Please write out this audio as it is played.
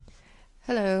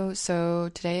Hello. So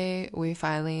today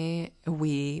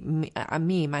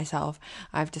myself,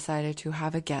 I've decided to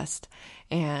have a guest,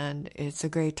 and it's a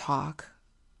great talk.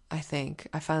 I think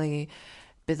I finally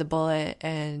bit the bullet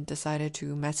and decided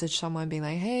to message someone being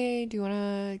like, "Hey, do you want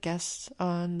to guest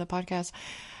on the podcast?"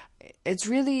 It's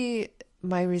really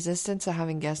my resistance to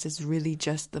having guests is really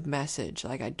just the message.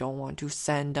 Like, I don't want to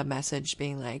send a message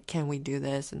being like, "Can we do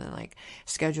this?" and then like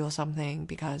schedule something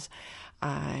because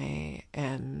I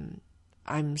am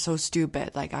I'm so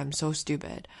stupid. Like, I'm so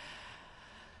stupid.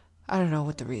 I don't know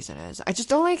what the reason is. I just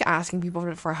don't like asking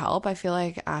people for help. I feel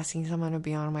like asking someone to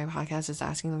be on my podcast is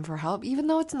asking them for help, even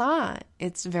though it's not.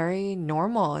 It's very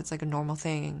normal. It's like a normal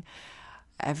thing.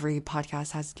 Every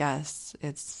podcast has guests.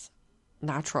 It's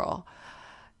natural.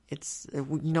 It's,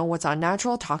 what's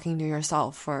unnatural? Talking to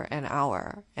yourself for an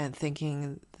hour and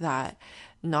thinking that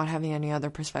not having any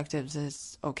other perspectives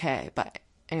is okay. But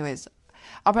anyways,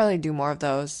 I'll probably do more of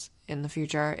those in the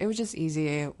future. It was just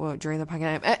easy during the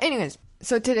podcast. Anyways,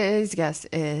 so today's guest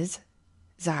is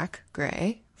Zach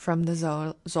Gray from the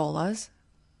Zolas.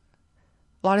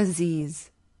 A lot of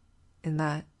Z's in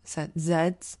that set.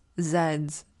 Z's,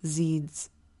 Z's, Z's,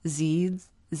 Z's,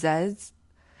 Z's.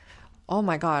 Oh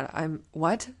my god,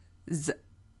 what? Is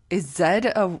Z Z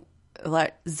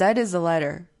is a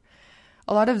letter.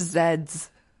 A lot of Z's.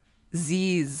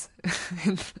 Z's.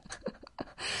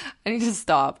 I need to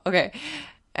stop. Okay.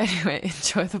 Anyway,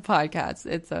 enjoy the podcast.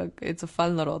 It's a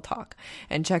fun little talk.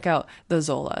 And check out the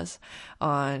Zolas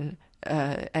on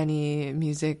any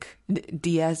music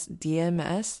DS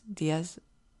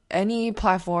any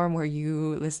platform where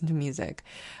you listen to music.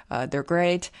 They're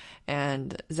great,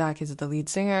 and Zach is the lead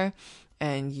singer,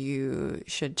 and you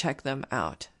should check them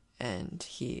out. And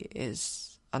he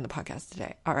is on the podcast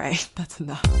today. All right, that's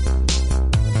enough.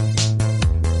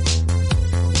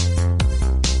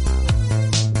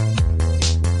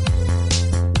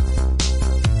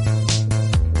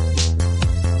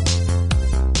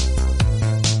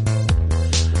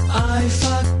 I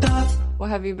fucked up. What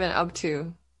have you been up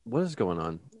to? What is going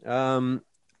on?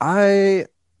 I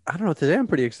don't know. Today I'm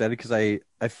pretty excited because I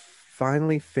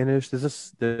finally finished.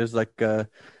 There's like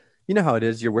you know how it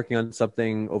is. You're working on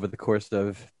something over the course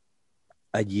of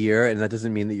a year, and that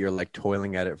doesn't mean that you're like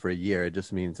toiling at it for a year. It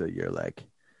just means that you're like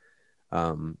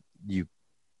you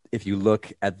if you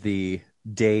look at the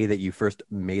day that you first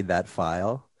made that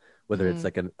file, whether it's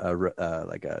like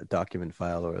like a document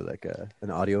file or like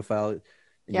an audio file, and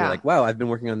you're Yeah. like, wow, I've been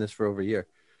working on this for over a year.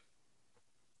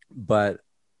 But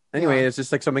anyway, Yeah. it's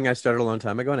just like something I started a long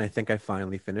time ago, and I think I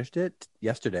finally finished it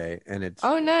yesterday,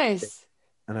 Oh, nice.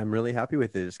 and I'm really happy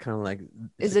with it. It's kind of like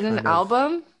it's Is a it an kind of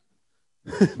album?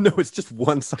 no, it's just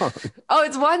one song. Oh,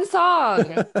 it's one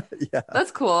song. Yeah,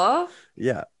 That's cool.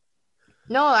 yeah,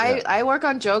 No, yeah. I work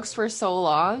on jokes for so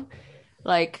long.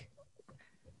 Like,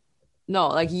 no,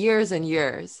 like years and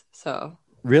years. So,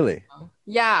 Really?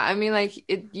 yeah, I mean, like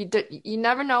you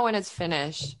never know when it's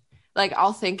finished. Like,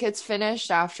 I'll think it's finished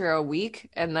after a week,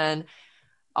 and then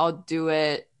I'll do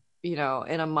it, in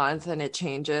a month, and it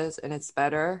changes and it's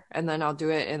better. And then I'll do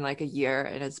it in like a year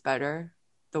and it's better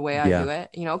the way I Yeah. do it,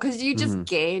 because you just Hmm.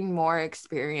 gain more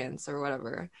experience or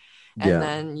whatever. And Yeah.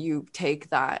 then you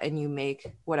take that and you make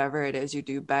whatever it is you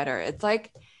do better. It's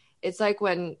like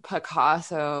when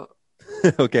Picasso.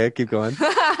 Okay, keep going.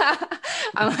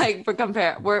 I'm like, for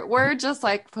compare, we're just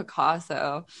like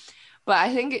Picasso. But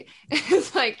I think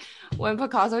it's like when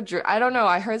Picasso drew, I don't know,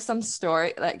 I heard some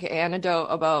story, like anecdote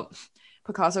about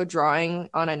Picasso drawing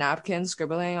on a napkin,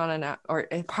 scribbling on a or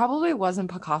it probably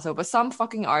wasn't Picasso, but some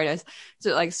fucking artist,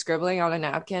 so like scribbling on a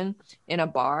napkin in a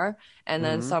bar, and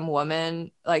then Hmm. some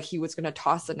woman, like he was gonna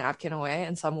toss the napkin away,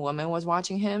 and some woman was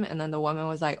watching him, and then the woman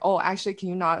was like, "Oh, actually, can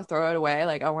you not throw it away?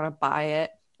 Like, I want to buy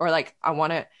it, or like I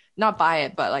want to not buy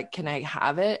it, but like, can I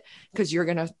have it? Because you're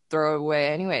gonna throw it away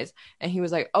anyways." And he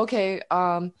was like, "Okay,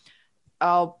 I'll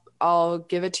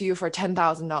give it to you for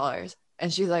 $10,000."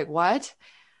 And she's like, "What?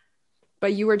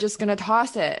 But you were just gonna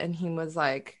toss it?" And he was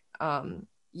like,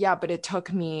 "Yeah, but it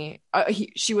took me."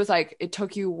 She was like, "It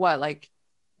took you what, like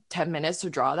 10 minutes to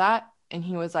draw that?" And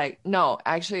he was like, "No,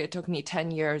 actually, it took me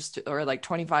 10 years or like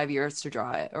 25 years to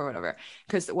draw it or whatever."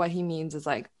 Because what he means is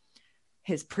like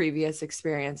his previous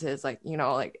experiences, like,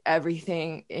 like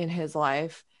everything in his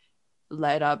life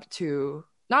led up to,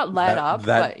 not led That up,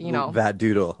 that but that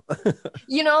doodle.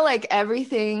 like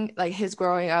everything, like his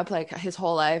growing up, like his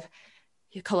whole life,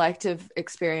 collective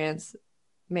experience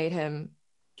made him,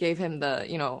 gave him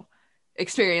the,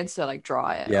 experience to like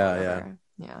draw it or Yeah, yeah. whatever.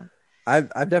 Yeah.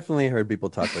 I've definitely heard people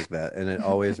talk like that, and it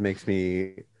always makes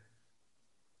me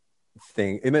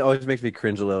thing. It always makes me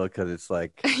cringe a little because it's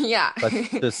like Yeah.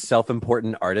 such a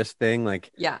self-important artist thing.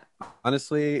 Like Yeah.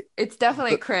 honestly, It's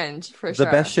definitely the cringe for the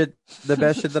best sure. shit the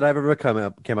best shit that I've ever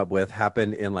came up with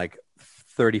happened in like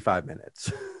 35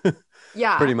 minutes. Pretty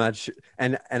Yeah. much.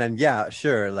 And then yeah,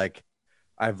 sure, like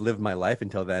I've lived my life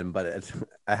until then, but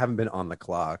I haven't been on the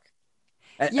clock.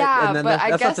 Yeah, And then but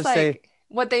I that's not to guess say, like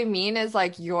what they mean is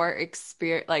like your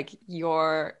experience, like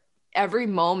your every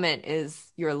moment is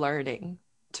you're learning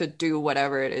to do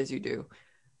whatever it is you do.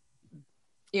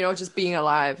 Just being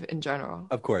alive in general.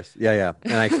 of course, yeah, yeah,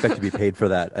 and I expect to be paid for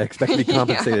that. I expect to be Yeah.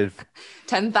 compensated for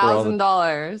all the.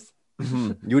 $10,000.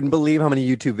 Mhm. You wouldn't believe how many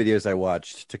YouTube videos I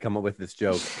watched to come up with this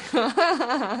joke,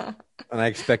 and I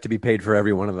expect to be paid for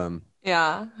every one of them.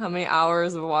 Yeah, how many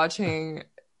hours of watching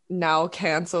now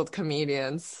canceled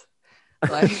comedians?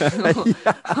 Like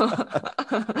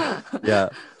Yeah. Yeah.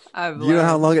 I've Do you know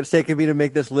how learned. long it's taken me to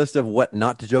make this list of what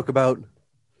not to joke about?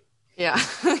 Yeah.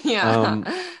 Yeah. Um,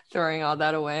 Throwing all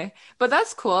that away. But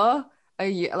that's cool. Are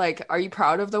you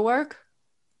proud of the work?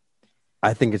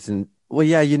 I think it's in. Well,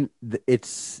 yeah,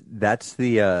 it's that's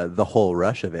the whole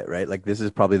rush of it, right? Like this is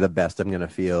probably the best I'm gonna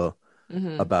feel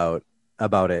Hmm. about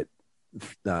it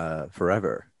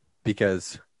forever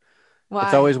because it's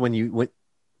Why? always when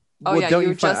Oh well yeah, don't you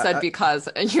you just said find because.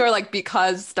 And you were like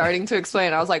because starting to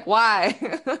explain. I was like, why?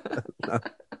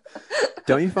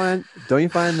 don't you find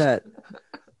that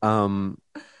um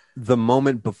the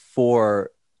moment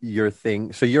before your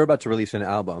thing, so you're about to release an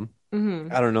album. Hmm.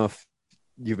 I don't know if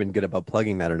you've been good about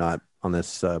plugging that or not on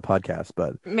this podcast,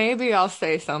 but Maybe I'll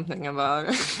say something about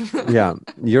it. yeah,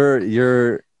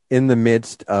 you're in the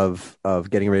midst of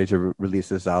getting ready to release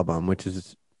this album, which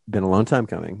has been a long time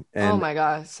coming. Oh And my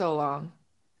God, so long.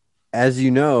 as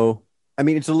you know, I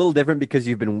mean, it's a little different because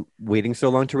you've been waiting so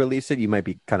long to release it. You might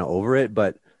be kind of over it,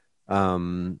 but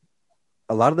um,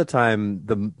 a lot of the time,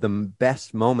 the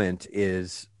best moment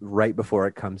is right before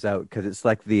it comes out because it's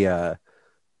like the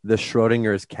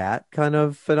Schrodinger's cat kind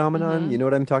of phenomenon. You Hmm. know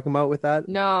what I'm talking about with that?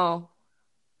 No.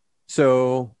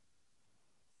 So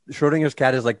Schrodinger's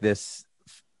cat is like this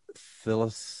I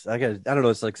don't know,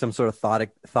 it's like some sort of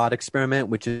thought experiment,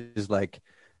 which is like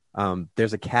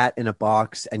there's a cat in a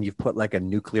box and you've put like a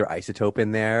nuclear isotope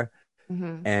in there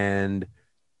Hmm. and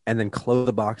then close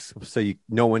the box so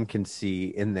no one can see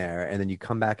in there, and then you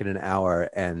come back in an hour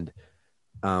and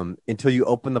until you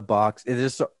open the box, it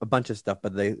is a bunch of stuff,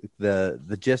 but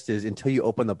the gist is until you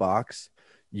open the box,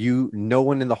 no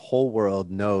one in the whole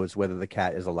world knows whether the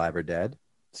cat is alive or dead.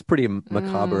 It's a pretty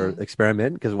macabre Mm.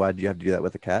 experiment because why do you have to do that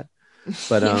with a cat?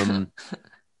 But Yeah.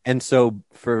 and so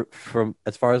from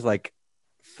as far as like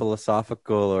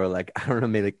philosophical or like I don't know,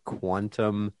 maybe like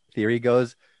quantum theory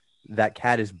goes, that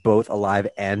cat is both alive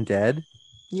and dead.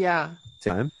 Yeah.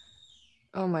 Same time.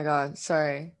 Oh my God.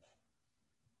 Sorry. Ooh,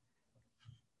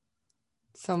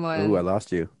 I Someone.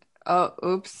 lost you. Oh,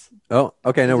 oops. Oh,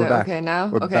 okay, no, Is we're it back. okay now?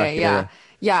 We're back. Okay, Yeah, yeah. yeah.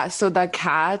 Yeah, so the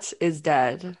cat is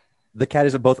dead. The cat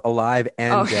is both alive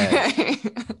and dead Okay.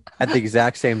 at the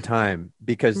exact same time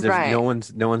because there's Right. no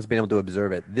one's been able to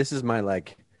observe it. This is my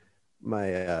like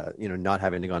my not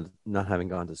having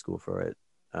gone to school for it.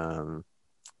 Um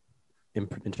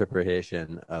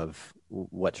interpretation of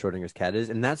what Schrodinger's cat is,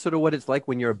 and that's sort of what it's like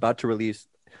when you're about to release,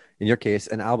 in your case,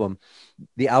 an album.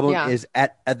 The album Yeah. is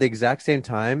at the exact same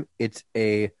time. It's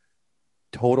a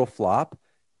total flop,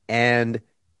 and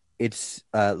it's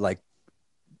like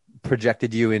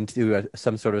projected you into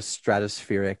some sort of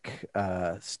stratospheric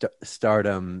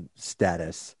stardom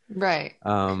status. Right.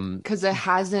 Um, Because it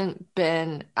hasn't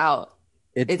been out.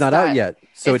 it's It's not out that yet,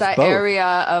 so it's it's that both. area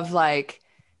of like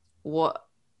what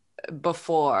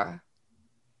before.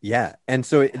 Yeah, and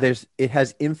so it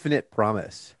has infinite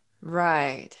promise.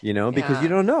 Right. Because you Yeah.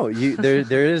 don't know.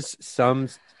 There is some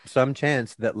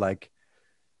chance that like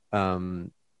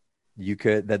um you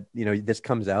could that this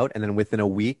comes out and then within a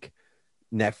week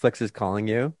Netflix is calling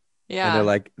you and Yeah.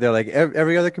 they're like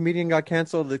every other comedian got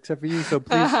canceled except for you, so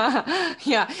please.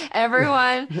 Yeah,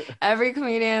 every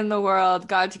comedian in the world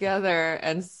got together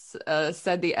and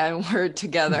said the N word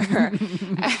together.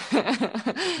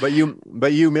 But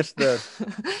you missed the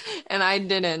And I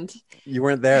didn't. you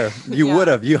weren't there. You would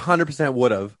Yeah. have. You 100%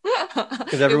 would have because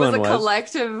It was everyone a was.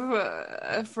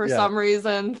 collective, for Yeah. some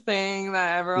reason, thing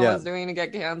that everyone Yeah. was doing to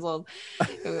get canceled.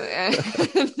 And,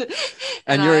 and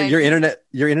And your I, your internet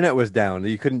your internet was down.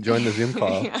 You couldn't join the Zoom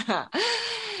call. yeah.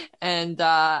 And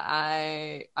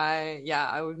yeah,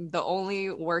 I'm the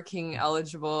only working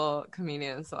eligible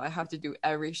comedian, so I have to do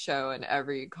every show and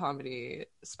every comedy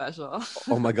special.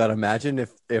 Oh my God, imagine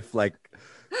if like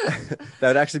that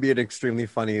would actually be an extremely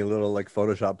funny little like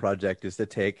Photoshop project is to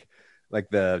take like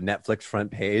the Netflix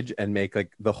front page and make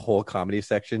like the whole comedy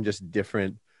section just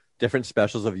different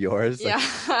specials of yours, like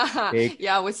Yeah. fake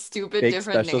Yeah, with stupid fake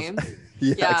different specials. names.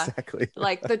 Yeah, Yeah. exactly.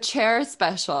 Like the chair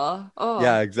special.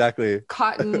 Yeah, Oh, exactly.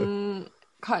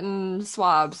 cotton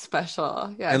swab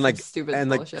special. Yeah, And some like stupid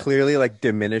bullshit. clearly like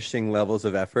diminishing levels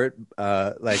of effort.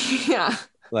 Yeah.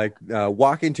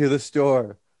 Walk into the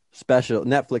store special,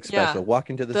 Netflix Yeah. special, walk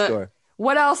into the The store.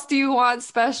 what else do you want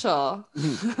special?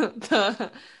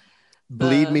 The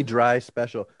Bleed me the dry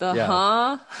special. the Yeah.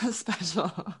 huh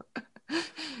special.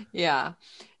 Yeah.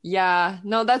 Yeah.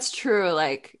 No, that's true.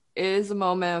 Like it is a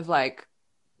moment of like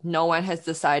no one has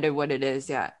decided what it is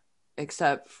yet,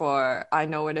 except for I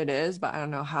know what it is, but I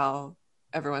don't know how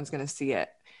everyone's gonna see it.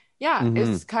 Yeah, Hmm.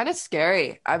 it's kind of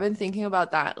scary. I've been thinking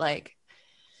about that. Like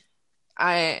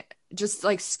I just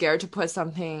like scared to put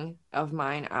something of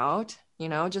mine out,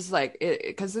 just like it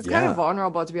because it's kind of Yeah,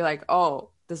 vulnerable to be like,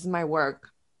 oh, this is my work,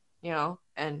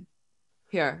 and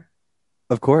here,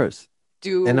 of course.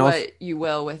 do And also, what you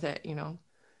will with it.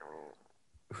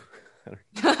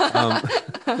 um,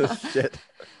 shit.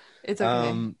 It's okay.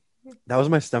 Um, that was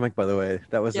my stomach, by the way.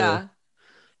 Yeah, That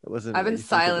wasn't I've what been you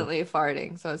think it was. silently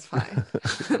farting, so it's fine.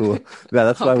 Cool. Yeah,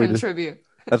 that's I'll why we just. contribute.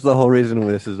 That's the whole reason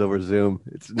this is over Zoom.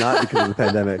 It's not because of the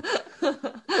pandemic.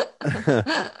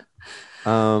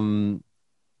 um,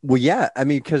 well, yeah. I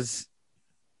mean, because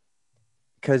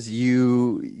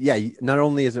not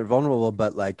only is it vulnerable,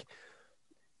 but like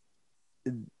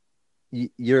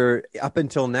you're up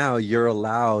until now, you're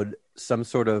allowed some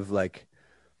sort of like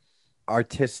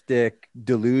artistic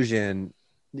delusion.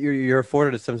 You're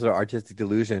afforded some sort of artistic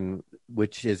delusion,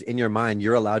 which is in your mind,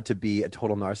 you're allowed to be a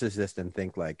total narcissist and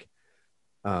think like,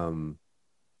 um,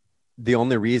 the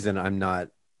only reason I'm not,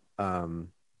 um,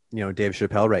 Dave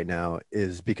Chappelle right now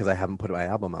is because I haven't put my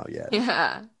album out yet,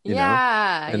 Yeah, you know?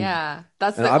 yeah, And, yeah.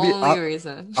 That's and the only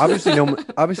reason. obviously, no,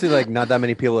 obviously, like not that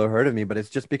many people have heard of me, but it's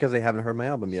just because they haven't heard my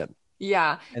album yet.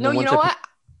 Yeah. And No, then you once know I put, what?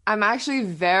 I'm actually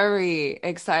very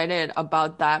excited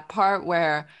about that part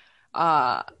where,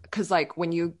 'cause like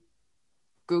when you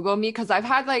Google me, because I've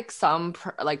had like some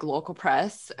like local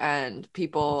press and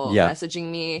people yeah, messaging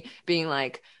me being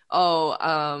like, oh,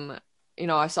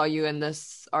 I saw you in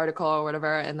this article or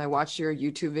whatever, and I watched your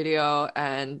YouTube video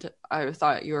and I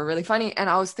thought you were really funny. And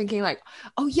I was thinking like,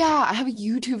 oh yeah, I have a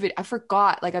YouTube video. I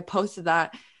forgot. Like I posted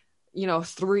that,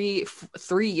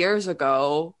 3 years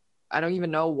ago. I don't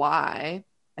even know why.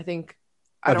 I think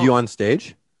I of don't. you on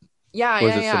stage, Yeah, or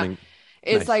is yeah, it yeah. something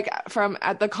It's nice? like from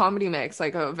at the Comedy Mix,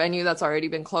 like a venue that's already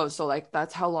been closed. So like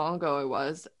that's how long ago it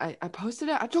was. I posted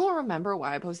it. I don't remember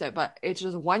why I posted it, but it's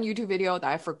just one YouTube video that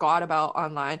I forgot about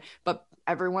online. But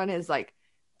everyone is like,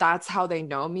 that's how they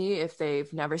know me if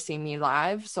they've never seen me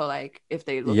live. So like if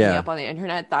they look me Yeah. up on the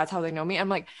internet, that's how they know me. I'm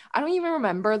like, I don't even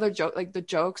remember the joke. Like the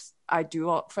jokes I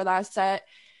do for that set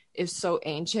is so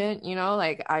ancient,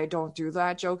 like I don't do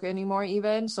that joke anymore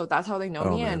even. So that's how they know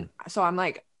Oh me. And man. so I'm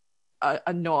like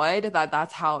annoyed that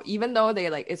that's how, even though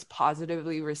they like it's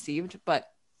positively received, but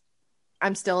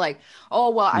I'm still like,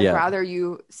 oh well, I'd Yeah. rather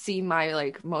you see my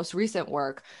like most recent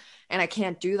work, and I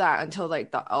can't do that until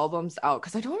like the album's out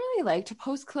because I don't really like to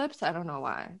post clips. I don't know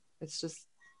why. It's just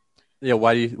Yeah.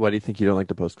 Why do you think you don't like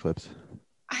to post clips?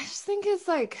 I just think it's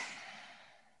like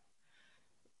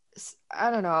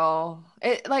I don't know.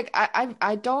 It like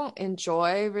I don't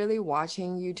enjoy really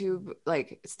watching YouTube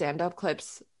like stand-up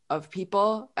clips of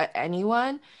people,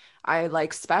 anyone. I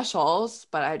like specials,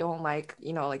 but I don't like,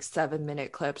 like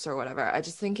 7-minute clips or whatever. I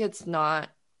just think it's not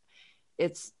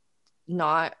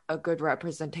a good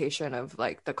representation of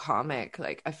like the comic.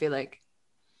 Like I feel like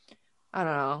I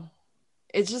don't know.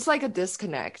 It's just like a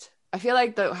disconnect. I feel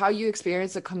like the how you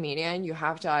experience a comedian, you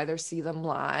have to either see them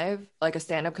live, like a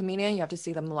stand-up comedian, you have to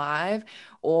see them live,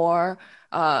 or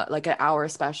like an hour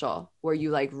special where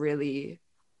you like really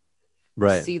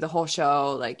Right. see the whole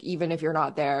show. Like even if you're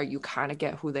not there, you kind of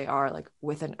get who they are like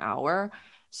with an hour.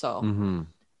 So Hmm.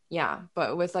 yeah,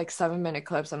 but with like 7-minute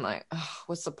clips, I'm like, ugh,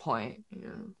 what's the point?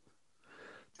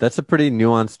 That's a pretty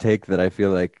nuanced take that I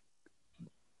feel like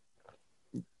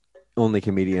only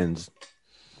comedians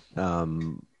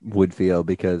would feel,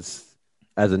 because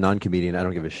as a non-comedian, I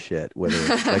don't give a shit whether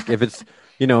like if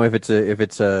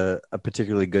it's a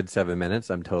particularly good 7 minutes,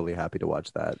 I'm totally happy to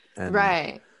watch that. And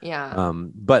Right. Yeah.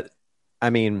 but I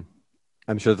mean,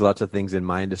 I'm sure there's lots of things in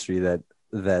my industry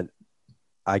that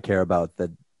I care about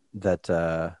that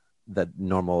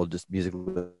normal just music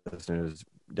listeners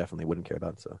definitely wouldn't care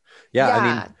about. So yeah, I mean,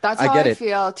 Yeah, that's I how get I it.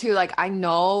 feel too. Like I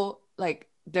know like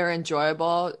they're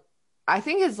enjoyable. I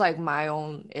think it's like my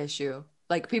own issue.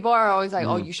 Like people are always like,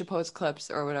 "Oh, Mhm. you should post clips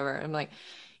or whatever." I'm like,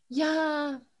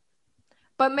 "Yeah,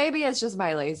 But maybe it's just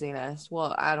my laziness.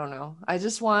 Well, I don't know. I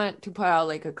just want to put out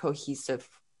like a cohesive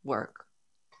work.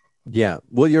 Yeah.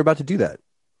 Well, you're about to do that.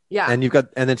 Yeah. And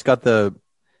it's got the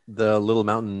Little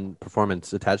Mountain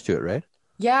performance attached to it, right?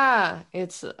 Yeah,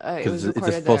 it Because was it's a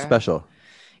recorded full there. special.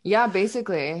 Yeah,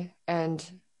 basically. And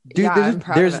yeah, Dude, I'm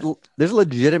proud of it. there's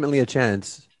legitimately a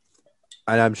chance,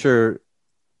 and I'm sure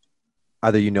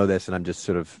either you know this and I'm just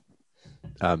sort of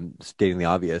stating the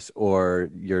obvious, or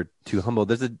you're too humble.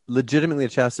 There's legitimately a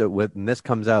chance that when this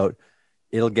comes out,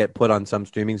 it'll get put on some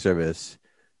streaming service,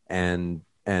 and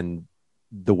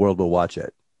the world will watch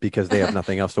it because they have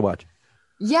nothing else to watch.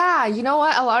 Yeah, you know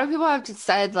what? A lot of people have just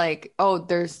said like, "Oh,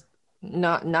 there's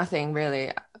not nothing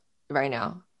really right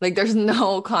now. Like there's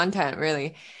no content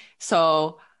really."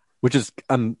 So, Which is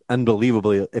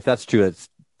unbelievably, if that's true, it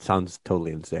sounds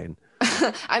totally insane.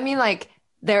 I mean like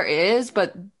there is,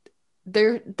 but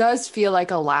there does feel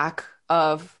like a lack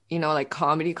of, like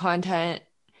comedy content.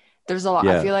 There's a lot,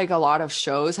 I Yeah, feel like a lot of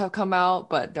shows have come out,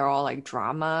 but they're all like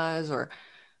dramas or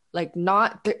like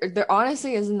not there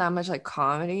honestly isn't that much like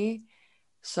comedy.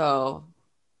 So,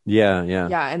 yeah, yeah.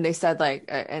 yeah, and they said like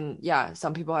and yeah,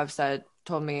 some people have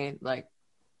told me like,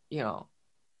 you know,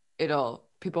 it'll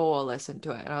people will listen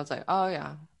to it. And I was like, "Oh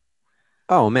yeah."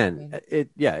 Oh I man, mean,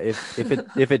 yeah.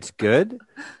 If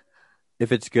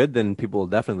it's good, then people will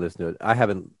definitely listen to it. I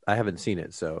haven't seen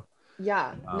it, so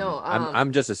yeah, no,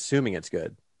 I'm just assuming it's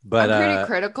good. But I'm pretty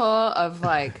critical of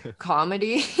like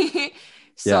comedy.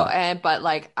 So, yeah, and but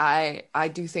like I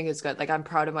do think it's good. Like I'm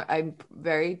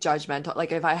very judgmental.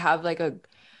 Like if I have like a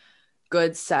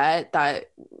good set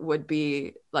that would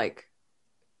be like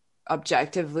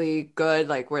objectively good,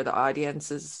 like where the audience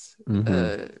is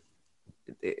hmm,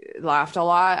 laughed a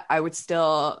lot, I would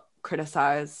still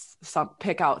criticize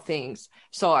pick out things.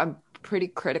 So I'm pretty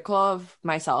critical of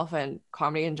myself and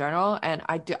comedy in general, and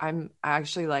I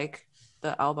actually like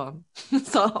the album.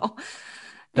 So,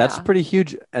 that's yeah. pretty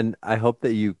huge, and I hope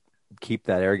that you keep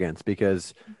that arrogance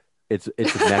because it's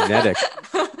magnetic.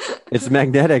 It's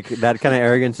magnetic. That kind of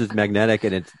arrogance is magnetic,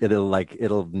 and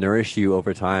it'll nourish you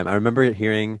over time. I remember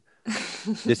hearing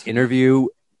this interview,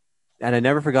 and I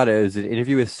never forgot it. It was an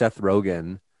interview with Seth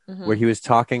Rogen where Hmm. he was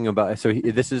talking about. So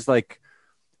this is like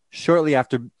shortly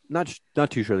after, not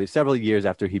too shortly, several years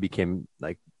after he became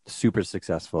like super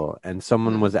successful, and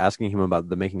someone was Hmm. asking him about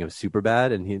the making of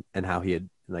Superbad, and how he had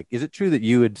like, is it true that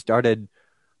you had started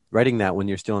writing that when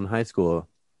you're still in high school?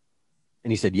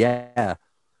 And he said, yeah,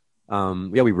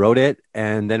 yeah, we wrote it,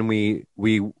 and then we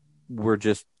were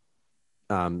just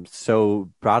so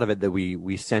proud of it that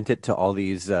we sent it to all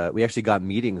these. We actually got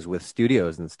meetings with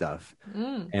studios and stuff,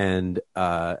 Mm.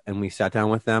 and we sat down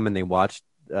with them, and they watched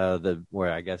the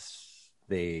where I guess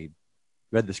they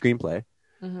read the screenplay,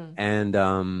 Hmm. and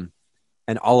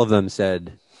and all of them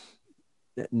said,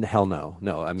 "Hell no,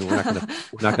 no. I mean, we're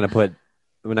not gonna put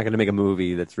we're not gonna make a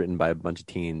movie that's written by a bunch of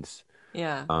teens,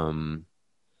 Yeah. um,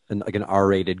 and like an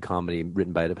R-rated comedy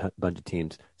written by a bunch of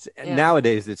teens." Yeah.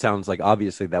 Nowadays, it sounds like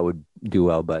obviously that would do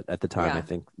well, but at the time, I Yeah.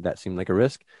 think that seemed like a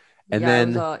risk. And Yeah, it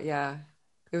was then all yeah.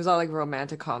 It was all like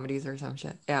romantic comedies or some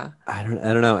shit. Yeah. I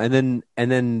don't know. And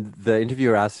then the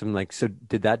interviewer asked him like, so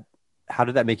did that? How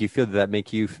did that make you feel? Did that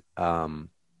make you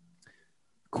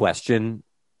question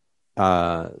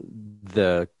uh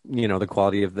the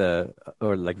quality of the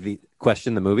or like the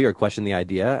question the movie or question the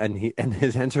idea? And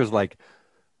his answer is like,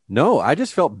 no, I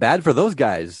just felt bad for those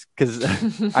guys because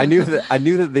I knew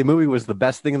that the movie was the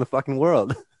best thing in the fucking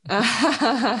world.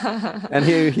 And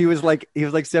he was like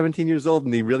 17 years old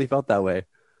and he really felt that way.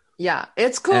 Yeah,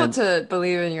 it's cool And to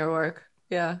believe in your work.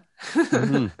 Yeah.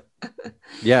 mhm.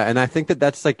 Yeah, and I think that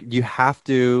that's like you have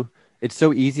to. It's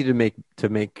so easy to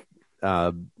make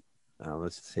uh,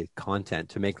 let's say content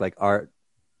to make like art,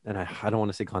 and I don't want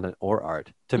to say content or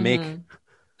art to make Hmm.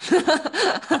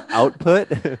 output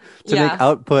to make Yeah.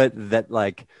 output that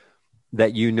like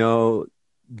that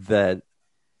that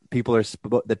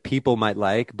that people might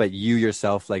like, but you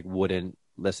yourself like wouldn't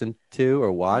listen to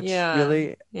or watch Yeah.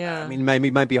 really. I Yeah. mean,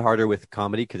 it might be harder with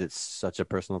comedy because it's such a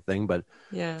personal thing, but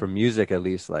Yeah. for music at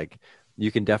least, like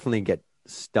you can definitely get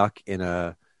stuck in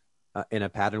a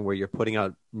pattern where you're putting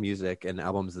out music and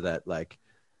albums that like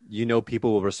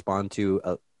people will respond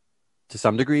to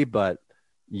some degree, but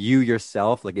you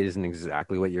yourself like it isn't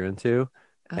exactly what you're into,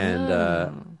 and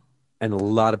Oh. and a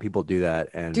lot of people do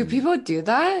that, Do and people do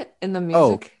that in the oh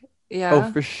music? oh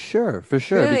Yeah. for sure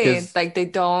Really? because Like they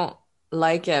don't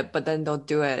like it, but then they'll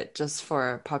do it just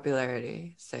for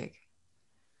popularity sake.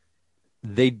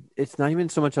 it's not even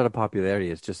so much out of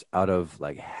popularity, it's just out of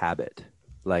like habit,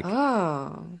 like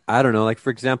Oh. I don't know, like for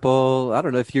example, I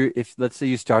don't know if let's say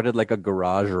you started like a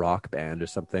garage rock band or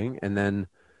something, and then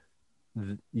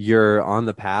you're on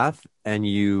the path and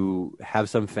you have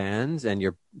some fans and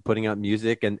you're putting out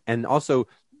music, and also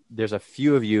there's a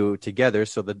few of you together,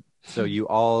 so you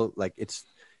all like it's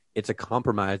a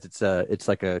compromise. It's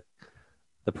like a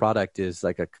the product is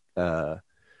like a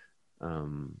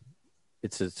um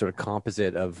it's a sort of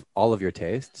composite of all of your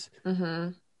tastes.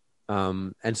 Mm-hmm.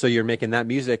 And so you're making that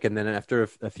music, and then after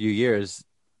a few years,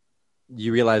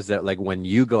 you realize that like when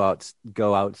you go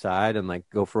outside and like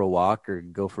go for a walk or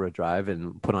go for a drive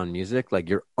and put on music, like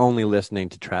you're only listening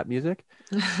to trap music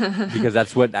because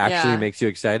that's what actually Yeah. makes you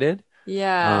excited.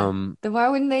 Yeah. Um, Then why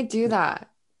wouldn't they do that?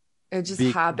 It's just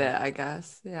be habit, I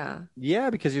guess. Yeah. Yeah,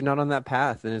 because you're not on that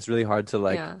path, and it's really hard to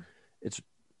like. Yeah. It's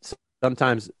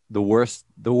sometimes the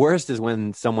worst is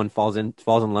when someone falls in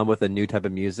love with a new type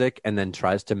of music and then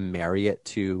tries to marry it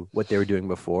to what they were doing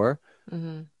before.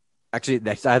 Hmm. Actually,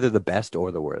 that's either the best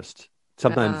or the worst.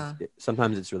 Sometimes, Yeah.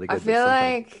 sometimes it's really I good, but feel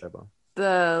sometimes it's like terrible.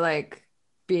 the like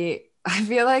be I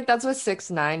feel like that's what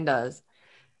 6ix9ine does,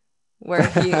 where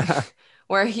he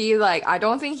where he like I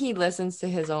don't think he listens to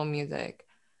his own music.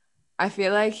 I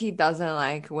feel like he doesn't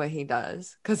like what he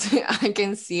does because I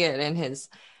can see it in his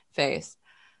face,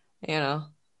 you know.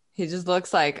 He just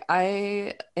looks like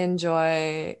I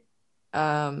enjoy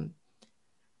um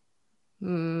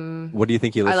What do you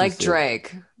think he I listens like to?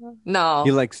 Drake. He No.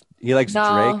 likes he likes Drake,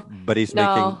 No. but he's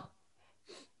making. No.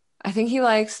 I think he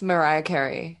likes Mariah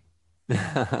Carey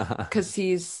I because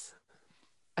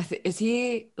is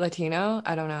he Latino?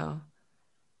 I don't know.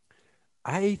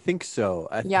 think so.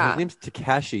 His Yeah. name's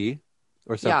Takashi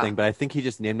or Yeah. something, but I think he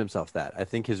just named himself that. I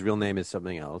think his real name is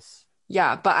something else.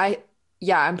 Yeah, but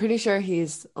I'm pretty sure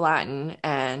he's Latin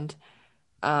and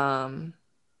um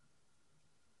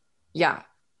yeah.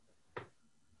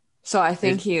 So I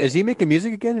think Is he making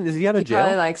music again? Is he out he of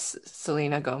probably jail? likes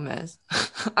Selena Gomez.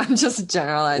 I'm just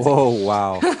generalizing. Whoa,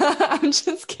 wow. I'm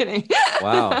just kidding.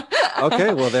 Wow.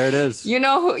 Okay, well there it is. You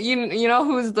know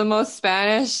who's the most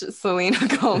Spanish? Selena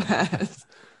Gomez.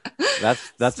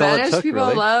 That's all it Spanish took, people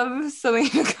really. love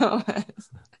Selena Gomez.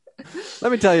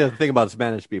 Let me tell you the thing about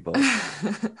Spanish people.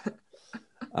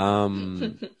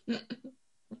 Um,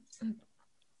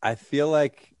 I feel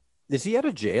like is he out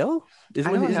of jail?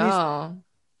 I don't Isn't he? know.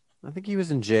 I think he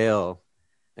was in jail,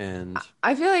 and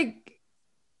I feel like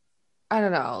I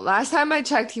don't know. Last time I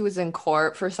checked, he was in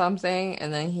court for something,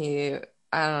 and then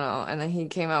I don't know, and then he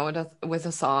came out with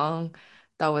a song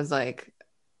that was like,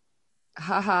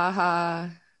 ha ha ha.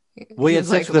 well, He was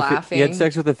like he had laughing.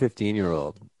 sex with a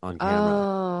 15-year-old on camera.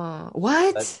 Oh,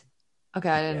 That what? Okay,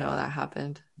 I didn't know yeah, that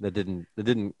happened. that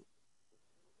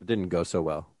didn't go so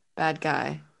well. Bad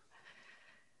guy.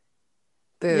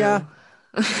 Yeah,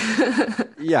 Boo.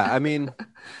 yeah. I mean,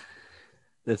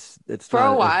 it's For a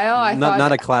not while, I not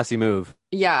thought, a classy move.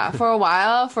 yeah, for a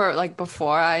while, for like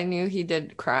before I knew he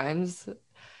did crimes,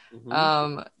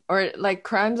 Hmm. or like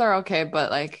crimes are okay,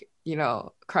 but like,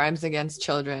 crimes against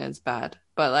children is bad.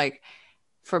 But like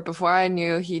for before I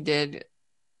knew he did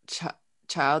ch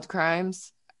child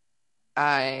crimes,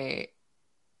 I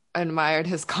admired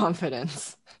his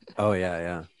confidence. Oh yeah,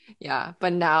 yeah, Yeah,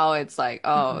 but now it's like,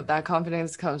 oh, that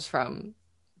confidence comes from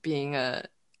being a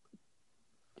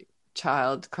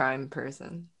child crime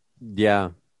person.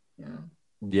 yeah, Yeah.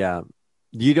 yeah.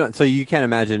 You don't. So you can't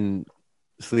imagine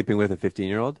sleeping with a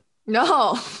 15-year-old?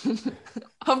 No,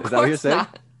 of Is that what you're course saying?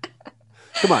 not.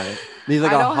 Come on. He's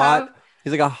like I a don't hot have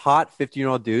he's like a hot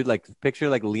 15-year-old dude. Like picture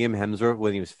like Liam Hemsworth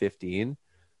when he was 15.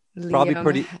 Probably Liam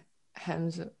pretty.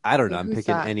 Hemsworth. I don't know. Wait, I'm who's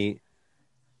picking that? any.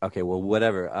 Okay, well,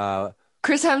 whatever.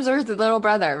 Chris Hemsworth's little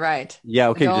brother, right? Yeah, I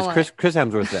okay, don't just like. Chris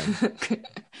Hemsworth then.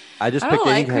 I just I picked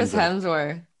don't any like Chris Hemsworth.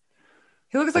 Hemsworth.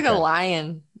 He looks like a Okay.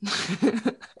 lion.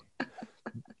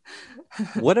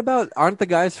 What about aren't the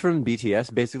guys from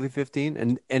BTS basically 15?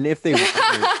 And if they weren't,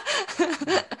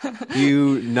 do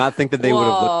you not think that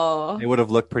Whoa. they would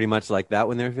have looked pretty much like that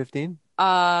when they were 15?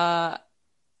 Uh,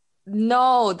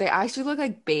 no, they actually look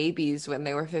like babies when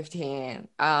they were 15.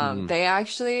 Mm, They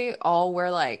actually all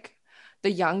were like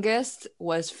the youngest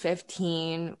was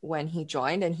 15 when he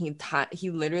joined and he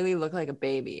literally looked like a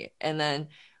baby. And then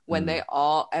when mm, they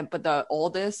all and but the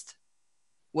oldest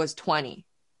was 20.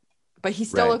 But he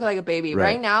still right, looked like a baby.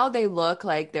 Right right. now they look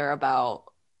like they're about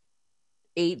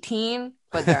 18,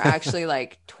 but they're actually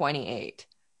like 28.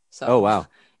 Oh So, wow.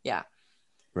 yeah.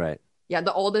 Right. Yeah,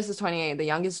 the oldest is 28, the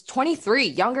youngest is 23,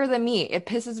 younger than me. It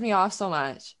pisses me off so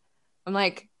much. I'm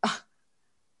like, "Ugh,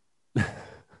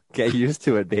 Get used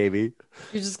to it, baby.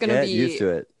 you're just gonna Get used be to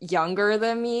it. younger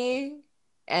than me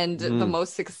and the Mm,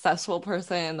 most successful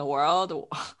person in the world.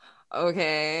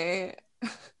 Okay,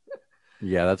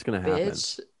 yeah, that's gonna happen.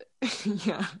 bitch.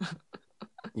 Yeah.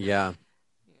 Yeah.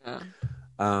 Yeah.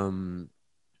 Um,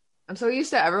 I'm so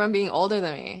used to everyone being older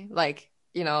than me. Like,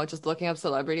 just looking up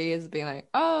celebrities, being like,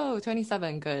 oh,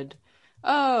 27, good.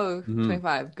 Oh, mhm,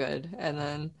 25, good. And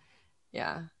then,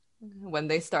 yeah, when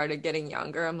they started getting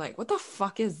younger, I'm like, what the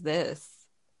fuck is this?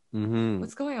 mhm.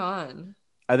 What's going on?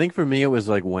 I think for me it was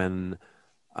like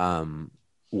um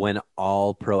when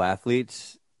all pro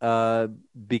athletes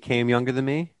became younger than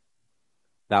me.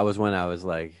 That was when I was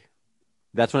like,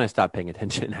 that's when I stopped paying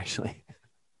attention actually.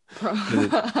 Bro.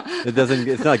 'Cause it doesn't,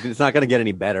 it's not going to get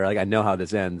any better. Like I know how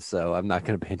this ends, so I'm not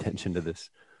going to pay attention to this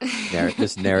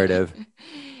narrative.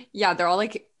 Yeah, they're all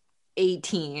like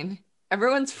 18.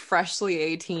 Everyone's freshly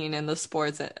 18 in the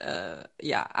sports.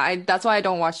 Yeah, I that's why I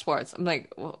don't watch sports. I'm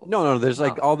like, well, No, no, there's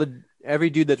like no. every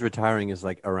dude that's retiring is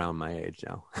like around my age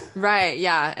now. Right,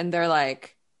 yeah, and they're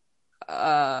like,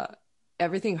 uh,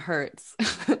 everything hurts.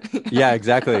 Yeah,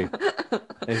 exactly.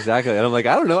 Exactly. And I'm like,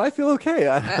 I don't know. I feel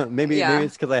okay. Maybe Yeah.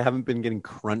 it's because I haven't been getting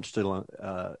crunched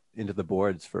into the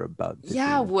boards for about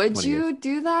Yeah, 15, would 20 years. you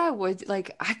do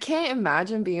that? I can't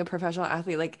imagine being a professional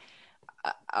athlete. Like,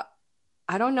 I,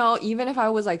 I don't know, even if I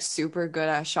was like super good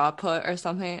at shot put or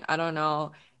something, I don't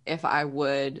know if I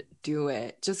would do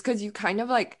it. Just because you kind of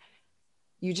like,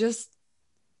 you just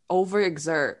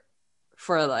overexert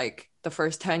for like the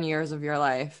first 10 years of your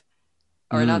life,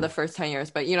 or not the Mm. first 10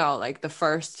 years, but like the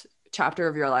first chapter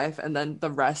of your life, and then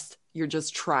the rest, you're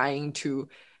just trying to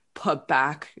put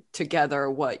back together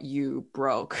what you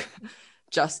broke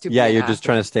just to Yeah, be an you're just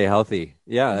trying to athlete. stay healthy.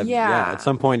 Yeah, yeah. At Yeah.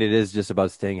 some point, it is just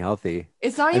about staying healthy.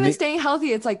 It's not And even the staying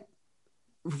healthy. It's like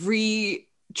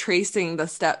retracing the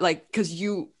step, like, because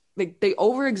they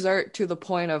overexert to the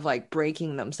point of like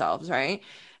breaking themselves, right?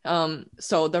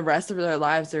 So the rest of their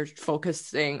lives they're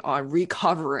focusing on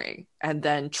recovering and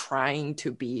then trying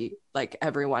to be like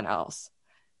everyone else,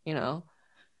 you know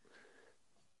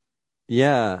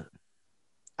yeah,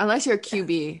 unless you're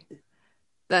QB,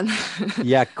 then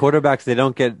yeah. Quarterbacks they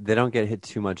don't get hit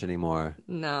too much anymore.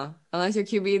 no, unless you're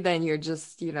QB, then you're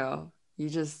just you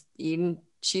just eating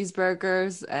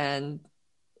cheeseburgers and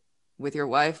with your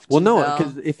wife Well, no,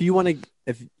 because Giselle. if you want to,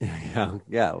 if yeah,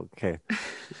 yeah, okay.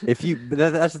 If you, but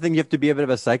that's the thing, you have to be a bit of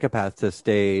a psychopath to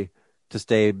stay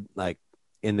like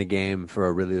in the game for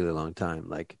a really, really long time.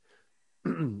 Like,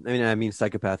 I mean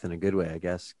psychopath in a good way, I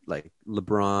guess. Like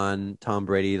LeBron, Tom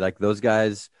Brady, like those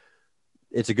guys.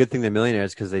 It's a good thing they're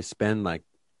millionaires because they spend like,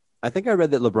 I think I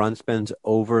read that LeBron spends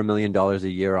over $1 million a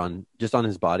year on just on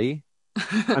his body.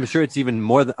 I'm sure it's even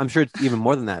more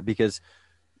than that because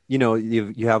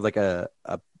you have like a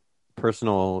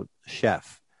personal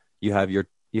chef. You have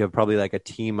probably like a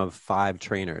team of 5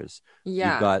 trainers.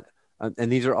 You've Yeah, got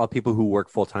and these are all people who work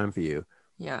full time for you.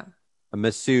 yeah, A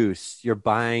masseuse. You're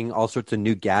buying all sorts of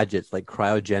new gadgets like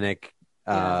cryogenic,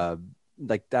 yeah. uh,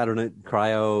 like I don't know,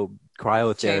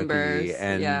 cryotherapy Chambers,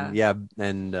 and yeah. yeah,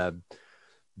 and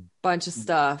Bunch of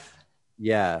stuff.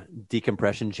 yeah,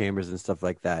 decompression chambers and stuff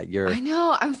like that. I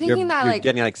know. I'm You're thinking that you're like,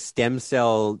 getting like stem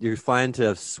cell. You're flying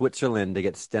to Switzerland to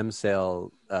get stem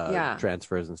cell yeah,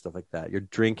 transfers and stuff like that. You're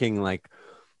drinking like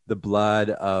the blood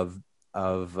of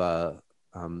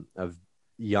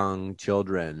young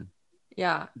children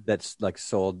yeah. that's like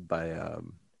sold by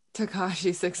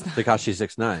Takashi 69. Takashi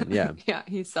 69. Yeah, Yeah,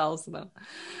 he sells them.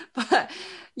 But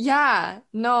yeah,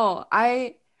 no,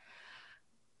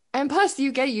 and plus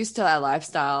you get used to that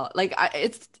lifestyle. Like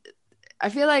I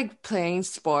feel like playing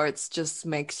sports just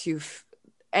makes you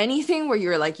anything where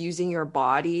you're like using your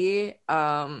body,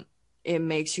 it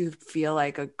makes you feel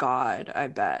like a god, I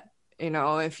bet.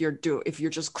 If you're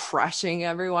just crushing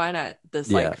everyone at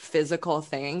this yeah. like physical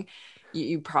thing,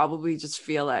 you probably just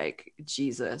feel like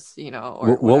Jesus,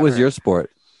 or What was whatever. your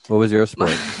sport? What was your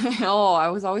sport? Oh, I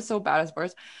was always so bad at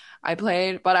sports. I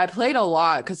played a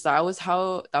lot because that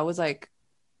was like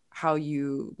how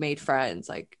you made friends,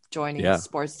 like joining Yeah,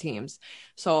 sports teams.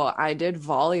 So I did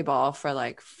volleyball for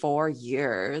like 4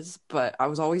 years, but I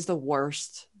was always the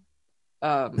worst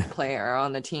player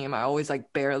on the team. I always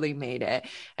like barely made it.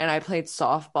 And I played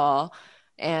softball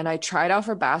and I tried out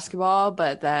for basketball,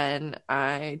 but then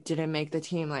I didn't make the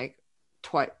team like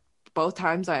twice. Both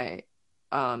times I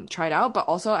tried out, but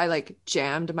also I like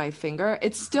jammed my finger.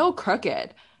 It's still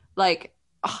crooked. Like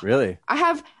ugh, really. I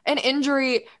have an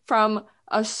injury from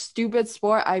a stupid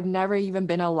sport I've never even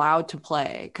been allowed to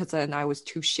play because then I was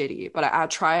too shitty. But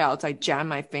at tryouts, I jammed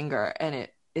my finger and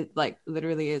it like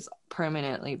literally is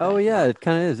permanently Oh bent yeah, now. it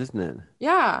kind of is, isn't it?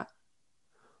 Yeah,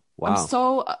 I'm Wow.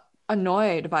 so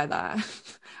annoyed by that.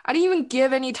 I didn't even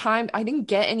give any time. I didn't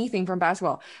get anything from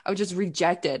basketball. I was just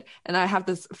rejected. And I have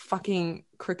this fucking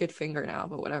crooked finger now,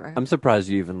 but whatever. I'm surprised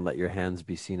you even let your hands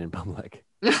be seen in public.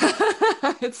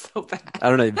 It's so bad. I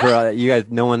don't know. For you guys,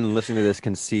 no one listening to this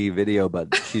can see video,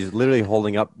 but she's literally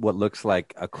holding up what looks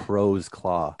like a crow's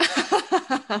claw.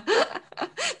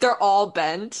 They're all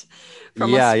bent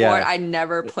from a Yeah, sport yeah. I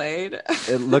never played.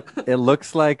 It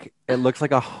looks like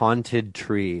a haunted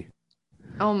tree,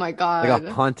 Oh my like a God.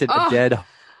 haunted, a Oh, dead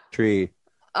tree.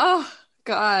 oh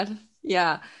God.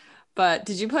 Yeah. But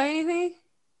did you play anything?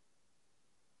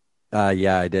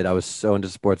 Yeah, I did. I was so into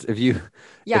sports. If you,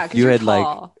 Yeah, if because you you're had like,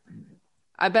 tall.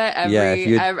 I bet yeah, if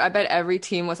you had, I bet every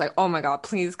team was like, "Oh my God,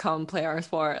 please come play our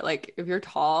sport." Like if you're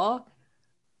tall.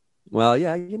 well,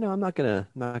 yeah, I'm not gonna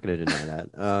deny that.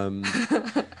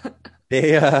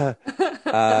 They, yeah,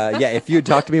 if you had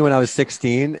talked to me when I was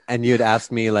 16 and you'd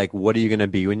asked me like, what are you gonna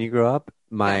be when you grow up?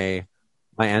 Yeah.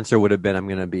 My answer would have been, I'm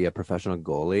gonna be a professional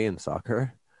goalie in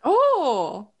soccer,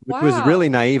 Oh, which was really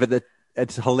wow. naive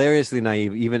it's hilariously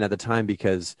naive even at the time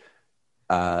because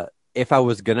uh, if I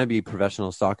was gonna be a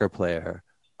professional soccer player,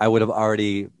 I would have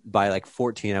already by like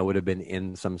 14, I would have been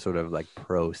in some sort of like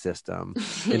pro system.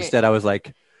 Instead, I was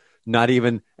like not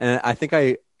even, and I think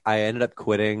I ended up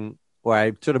quitting, or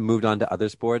I sort of moved on to other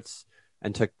sports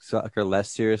and took soccer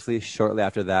less seriously shortly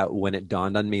after that when it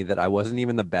dawned on me that I wasn't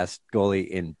even the best goalie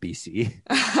in BC,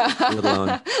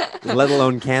 let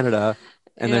alone Canada,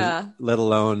 and then Yeah. let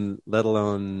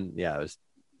alone yeah, it was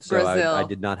so I Brazil.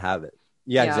 did not have it.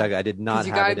 Yeah, Yeah. exactly. I did Because not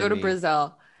you have gotta it go in to me.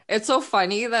 Brazil. It's so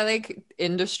funny that like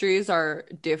industries are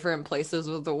different places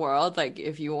of the world. Like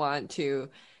if you want to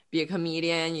be a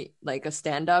comedian, like a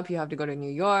stand-up, you have to go to New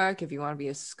York. If you want to be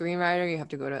a screenwriter, you have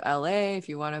to go to LA. If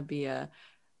you want to be a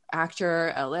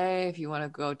actor, LA. If you want to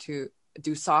go to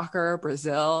do soccer,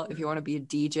 Brazil. If you want to be a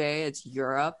DJ, it's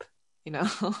Europe, you know?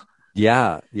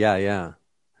 Yeah, yeah, yeah.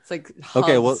 It's like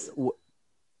Okay, well, hubs. all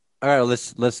right.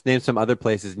 Let's name some other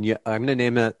places, and I'm gonna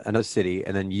name another city,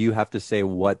 and then you have to say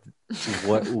what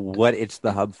it's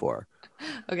the hub for.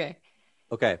 Okay.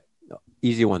 Okay,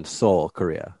 easy one. Seoul,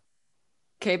 Korea,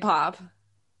 K-pop.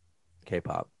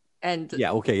 K-pop. And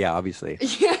Yeah. Okay. Yeah. Obviously.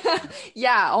 yeah,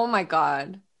 yeah, oh my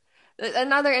God.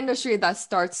 Another industry that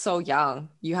starts so young.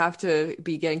 You have to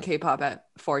be getting K-pop at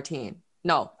 14.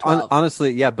 No, 12.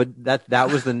 Honestly, yeah. But that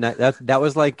was that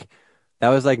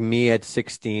was like me at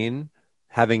 16,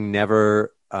 having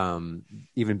never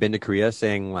even been to Korea,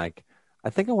 saying like, I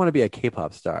think I want to be a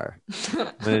K-pop star.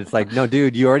 When it's like, no,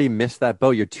 dude, you already missed that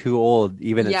boat. You're too old,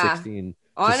 even at Yeah. 16,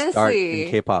 to start in Honestly,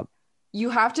 K-pop. you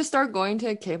have to start going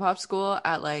to K-pop school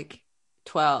at like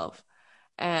 12.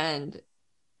 And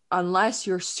unless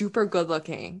you're super good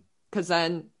looking, because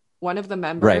then one of the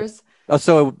Right. members, Oh,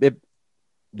 so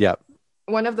yeah.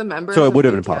 one of the So members it of would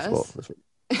have been possible.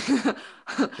 BTS,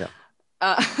 Yeah.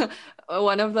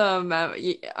 one of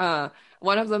the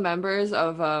one of the members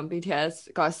of BTS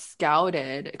got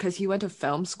scouted because he went to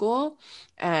film school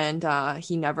and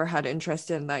he never had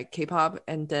interest in like K-pop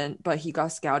and then but he got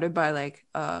scouted by like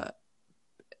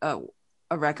a,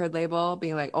 a record label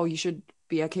being like, "Oh, you should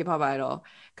be a K-pop idol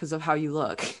because of how you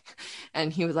look."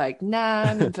 And he was like, "Nah,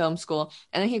 I'm in film school."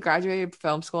 And then he graduated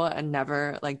film school and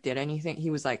never like did anything. He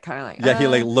was like kind of like, Yeah,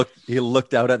 he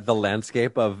looked out at the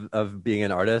landscape of being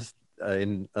an artist,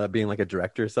 in being like a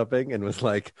director or something, and was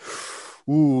like,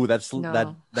 "Ooh,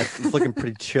 no." it's looking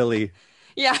pretty chilly."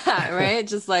 Yeah, right.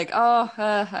 Just like, oh,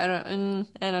 I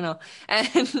don't know,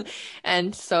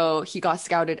 and so he got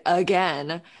scouted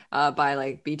again, by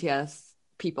like BTS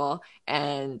people,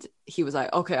 and he was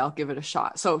like, okay, I'll give it a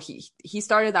shot. So he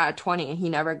started that at 20, and he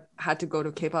never had to go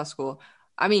to K-pop school.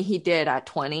 I mean, he did at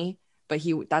 20, but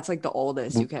he that's like the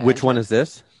oldest you can Which one enter. is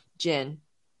this? Jin,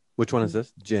 Which one is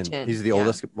this? Jin. Jin, He's the yeah,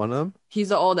 oldest one of them. he's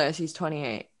the oldest. He's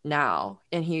 28 now,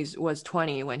 and he's was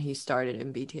 20 when he started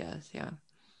in BTS. Yeah,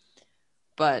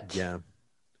 but. Yeah.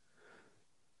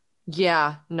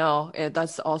 Yeah, no,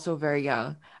 that's also very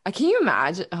young. Can you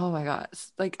imagine? Oh my God,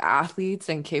 like athletes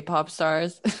and K-pop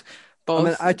stars, I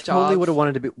mean, both I totally would have jobs.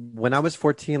 wanted to be when I was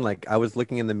 14. Like, I was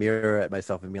looking in the mirror at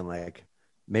myself and being like,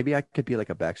 maybe I could be like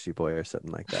a Backstreet Boy or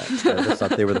something like that. I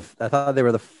thought they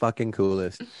were the fucking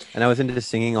coolest, and I was into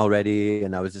singing already,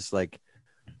 and I was just like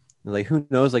who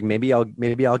knows? Like maybe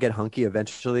I'll get hunky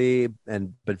eventually,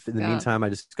 but in the Yeah. meantime, I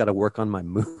just got to work on my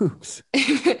moves.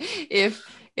 If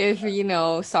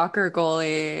soccer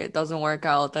goalie doesn't work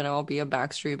out, then I'll be a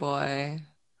Backstreet Boy.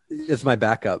 It's my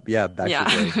backup. Yeah,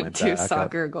 Backstreet Boy Yeah, is my to backup.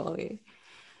 soccer goalie.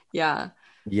 Yeah.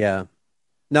 Yeah.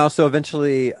 No, so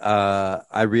eventually,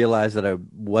 I realized that I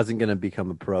wasn't going to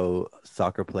become a pro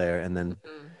soccer player, and then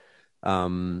Mhm.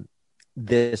 um,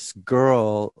 this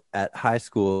girl at high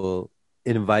school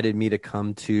invited me to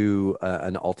come to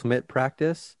an ultimate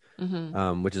practice,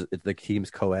 Mm-hmm. which is the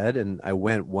team's co-ed, and I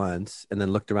went once and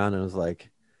then looked around and was like,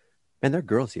 man, there are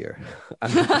girls here.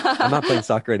 I'm not playing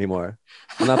soccer anymore.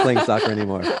 I'm not playing soccer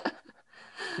anymore.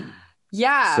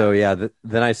 Yeah. So yeah,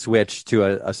 then I switched to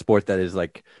a sport that is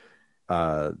like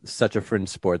such a fringe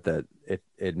sport that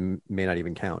it may not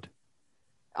even count.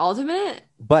 Ultimate?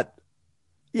 But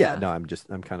yeah, Yeah. no, I'm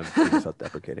kind of being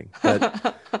self-deprecating.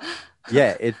 But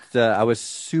yeah, I was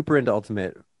super into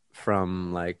ultimate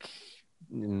from like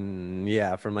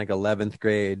yeah, from like 11th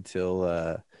grade till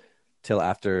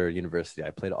after university.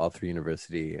 I played all through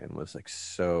university and was like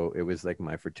so it was like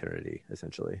my fraternity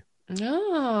essentially.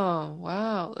 Oh,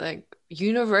 wow. Like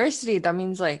university, that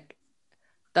means like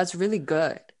that's really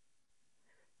good.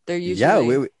 They're Yeah,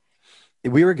 usually,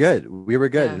 we were good. We were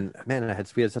good, yeah. and man,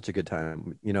 we had such a good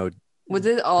time. You know, Was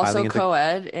it piling also into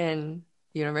co-ed in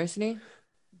university?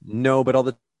 no, but all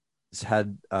the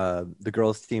had the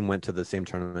girls team went to the same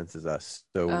tournaments as us,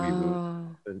 so we would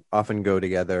Oh, often go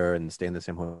together and stay in the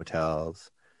same hotels.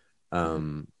 mm,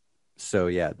 Um, so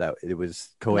yeah, that it was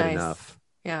co-ed nice. enough,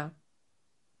 Yeah.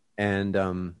 and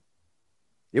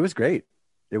it was great.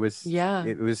 It was Yeah.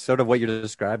 it was sort of what you're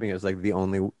describing. It was like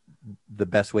the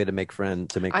best way to make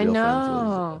I real friends was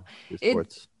know. through It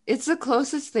sports. it's the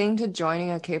closest thing to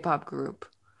joining a K-pop group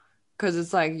because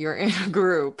it's like you're in a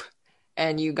group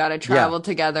and you got to Yeah, travel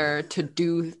together to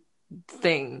do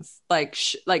things like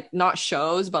like not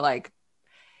shows but like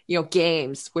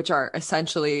games which are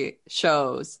essentially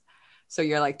shows. So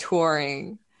you're like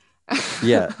touring.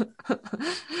 yeah.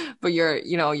 But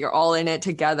you're all in it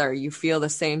together. You feel the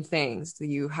same things.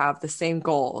 You have the same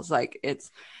goals. Like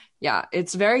yeah,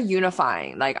 it's very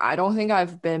unifying. Like I don't think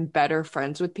I've been better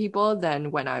friends with people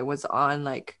than when I was on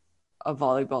like a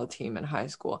volleyball team in high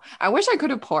school. I wish I could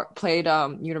have played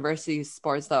university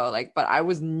sports though, like but I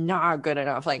was not good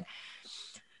enough. Like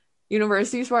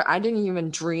university sport, I didn't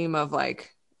even dream of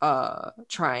like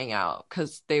trying out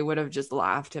because they would have just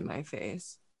laughed in my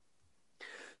face.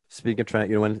 Speaking of trying,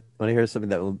 you know, when I hear something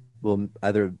that will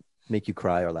either make you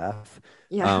cry or laugh,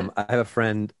 Yeah. I have a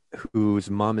friend whose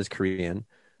mom is Korean,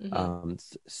 Hmm.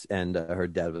 and her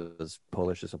dad was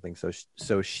Polish or something.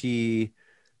 So she,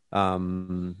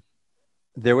 um,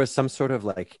 there was some sort of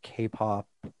like K-pop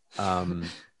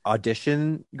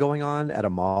audition going on at a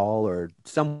mall or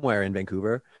somewhere in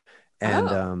Vancouver, and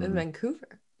Oh, in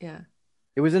Vancouver. Yeah.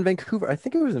 it was in Vancouver. I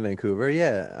think it was in Vancouver.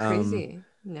 Yeah. Crazy.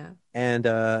 Yeah. And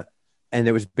and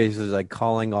it was basically like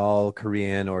calling all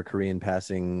Korean or Korean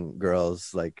passing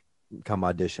girls like come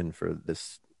audition for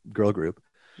this girl group.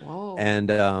 Whoa.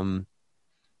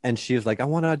 And she was like, I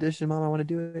want to audition, mom, I want to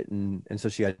do it. And so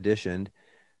she auditioned.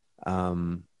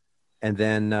 Um and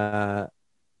then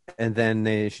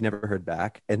she never heard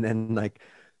back. And then like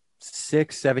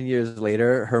 6 7 years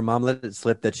later, her mom let it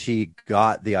slip that she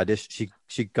got the audition.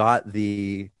 She got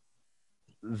the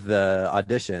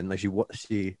audition. Like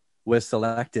she was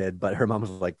selected, but her mom was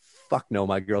like, "Fuck no,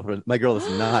 my girl is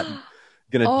not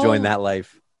gonna join Oh, that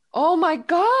life." oh my So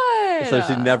God.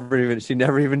 she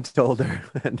never even told her,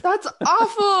 and That's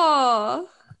awful.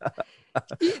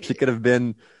 she could have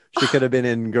been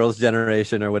in Girls'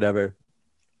 Generation or whatever.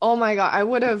 Oh my God. I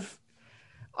would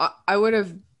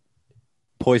have,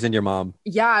 Poison your mom.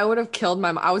 yeah, I would have killed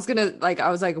my mom. I was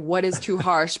like, what is too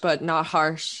harsh, but not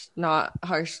harsh, not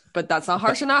harsh, but that's not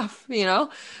harsh enough, you know?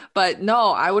 But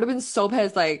no, I would have been so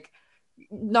pissed, like,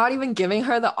 not even giving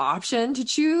her the option to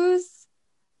choose.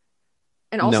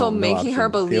 And also No, no option.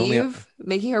 The only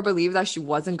making her believe that she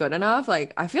wasn't good enough.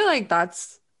 Like, I feel like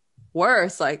that's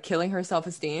worse, like killing her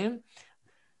self-esteem.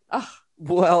 Ugh.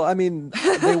 well, I mean,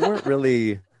 they weren't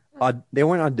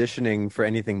auditioning for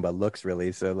anything but looks,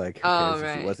 really. So like, who Oh, cares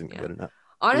if she right. wasn't Yeah. good enough?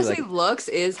 Honestly, Like, looks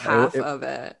is half it, of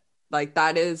it. Like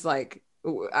that is like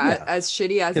yeah, as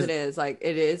shitty as it because is, like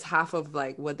it is half of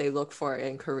like what they look for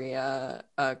in Korea,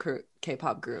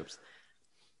 K-pop groups.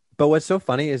 but what's so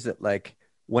funny is that like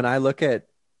when I look at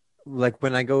like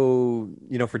when I go,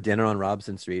 you know, for dinner on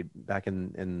Robson Street back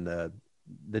in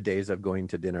the days of going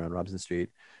to dinner on Robson Street,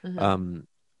 Hmm. um,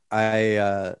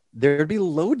 I there'd be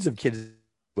loads of kids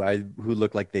who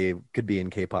look like they could be in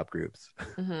K-pop groups.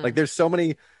 Like Hmm. there's so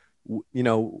many, you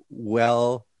know,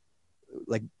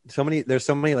 like there's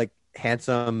so many like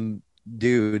handsome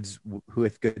dudes who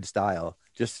with good style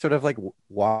just sort of like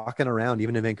walking around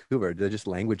even in Vancouver. They're just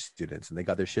language students and they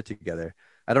got their shit together.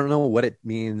 I don't know what it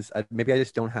means. Maybe I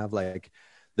just don't have like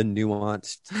the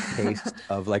nuanced taste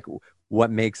of like what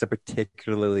makes a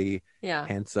particularly Yeah.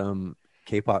 handsome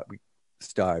K-pop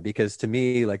star, because to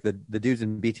me like the dudes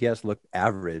in BTS look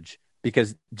average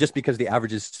because the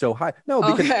average is so high. No,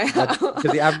 Okay.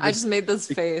 because the average I is just made this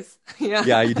face. Yeah.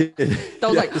 yeah, you did. I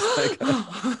was Yeah, like, just like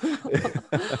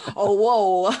oh,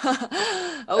 whoa.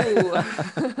 Oh.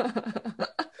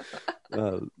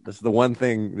 that's the one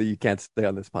thing that you can't say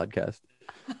on this podcast.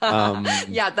 Um,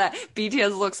 Yeah, that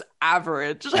BTS looks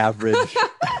average. average.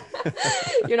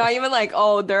 You're not even like,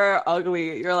 oh, they're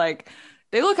ugly. You're like,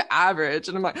 they look average.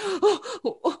 And I'm like,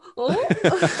 oh.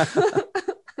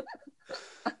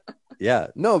 Yeah,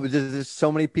 no, but there's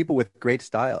so many people with great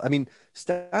style. I mean,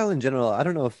 style in general. I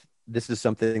don't know if this is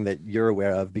something that you're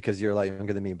aware of because you're a lot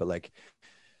younger than me, but like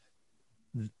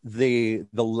the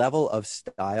level of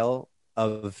style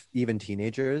of even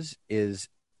teenagers is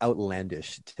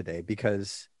outlandish today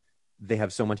because they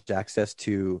have so much access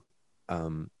to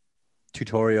um,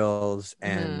 tutorials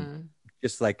and Mhm.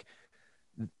 just like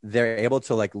they're able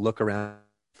to like look around,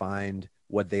 find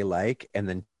what they like, and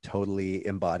then totally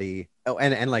embody. Oh,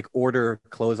 and like order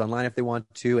clothes online if they want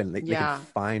to, and they can Yeah.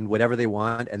 find whatever they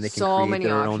want, and they can So create many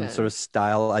their own sort of options.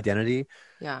 style identity.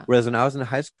 Yeah. Whereas when I was in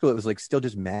high school, it was like still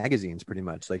just magazines, pretty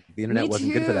much. Like the internet Me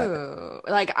wasn't good for that. too.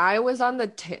 Like I was on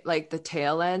the like the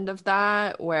tail end of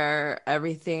that where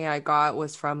everything I got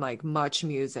was from like Much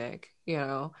Music, you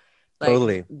know, like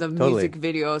Totally, the music totally.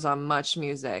 videos on Much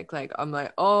Music. Like I'm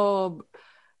like, oh,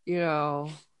 you know,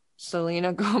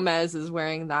 Selena Gomez is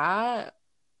wearing that.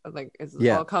 Like it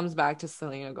Yeah. all comes back to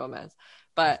Selena Gomez.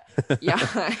 But yeah,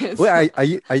 Wait,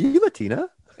 it's are you Latina?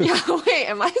 yeah, wait,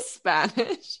 am I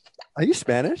Spanish? Are you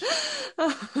Spanish?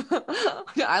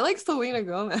 I like Selena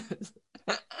Gomez.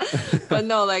 But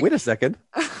no, like Wait a second.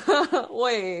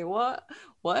 wait, what?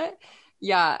 What?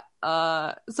 Yeah,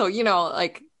 so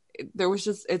like there was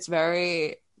just it's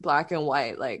very black and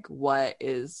white, like what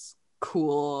is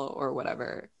cool or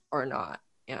whatever or not,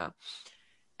 you know.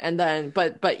 And then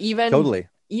but Totally.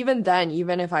 even then,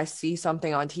 even if I see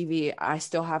something on TV, I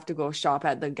still have to go shop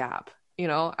at the Gap, you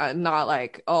know? I'm not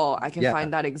like, oh, I can Yeah.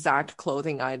 find that exact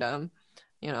clothing item,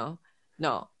 you know?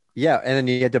 No. Yeah. And then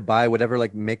you had to buy whatever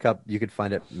like makeup you could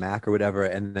find at Mac or whatever,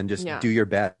 and then just Yeah. do your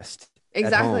best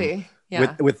at home Exactly.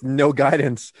 Yeah. with no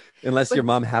guidance unless your But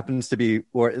mom happens to be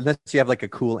or unless you have like a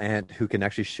cool aunt who can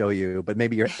actually show you, but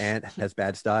maybe your aunt has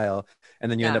bad style and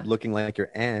then you end up yeah. looking like your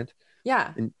aunt.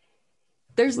 Yeah. And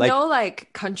There's like no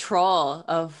like control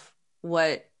of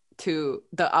what to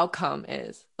the outcome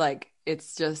is. Like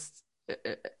it's just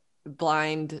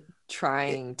blind it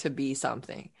trying to be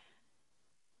something.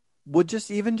 would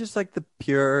just even just like the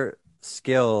pure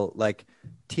skill, like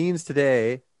teens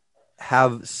today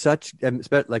have such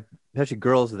like especially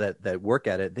girls that work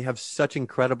at it, they have such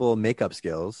incredible makeup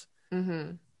skills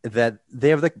Hmm. that they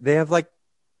have like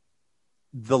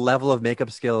the level of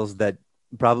makeup skills that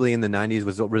probably in the 90s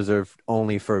was reserved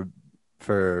only for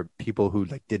people who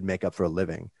like did makeup for a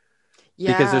living,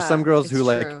 because there's some Yeah, girls it's who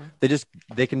like true.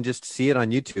 they can just see it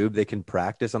on YouTube, they can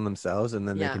practice on themselves, and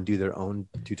then they Yeah. can do their own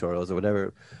tutorials or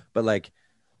whatever. But like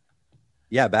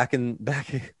yeah, back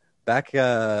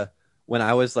when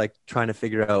I was like trying to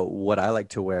figure out what I like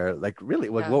to wear, like really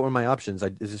like Yeah. what were my options?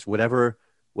 I it's just whatever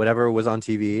was on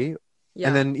TV. And Yeah.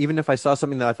 then even if I saw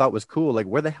something that I thought was cool, like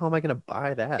where the hell am I gonna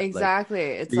buy that? Like Exactly.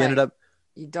 It's we ended like up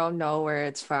you don't know where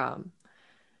it's from.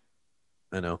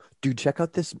 I know. Dude, check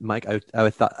out this mic. I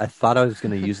thought I was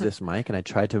gonna use this mic and I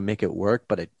tried to make it work,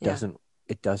 but Yeah.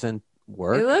 it doesn't It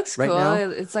work looks right cool. now.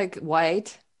 It's like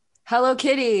white. Hello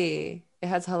Kitty. It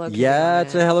has Hello Kitty on Yeah,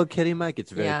 it's a it. Hello Kitty mic.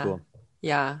 It's very Yeah. cool.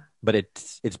 Yeah. But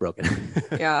it's broken.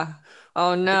 Yeah.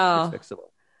 Oh I think it's no. fixable.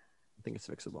 I think it's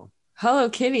fixable. Hello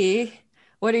Kitty.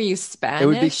 What are you, It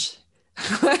would be Spanish?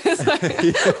 It's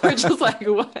like, we're just like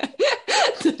what?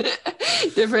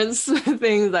 Different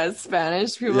things that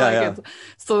Spanish people yeah, like yeah. it's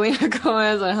Selena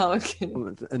Gomez and Hello Kitty.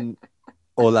 And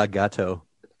Hola Gato.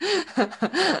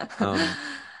 Um,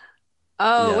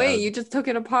 Oh, yeah, wait, you just took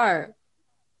it apart.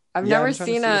 I've yeah. never I'm trying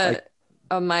to seen see if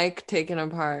I a mic taken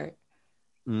apart.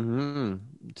 hmm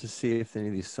to see if any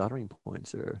of these soldering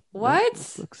points are. Nope, this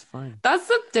What? looks fine. That's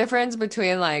the difference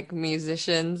between like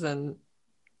musicians and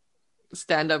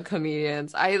stand-up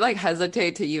comedians. I like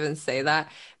hesitate to even say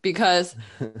that because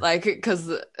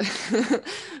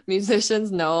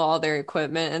musicians know all their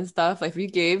equipment and stuff. Like if you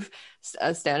gave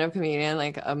a stand-up comedian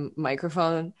like a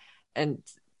microphone and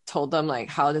told them like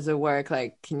how does it work?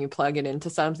 Like can you plug it into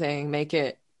something, make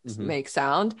it hmm make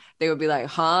sound? They would be like,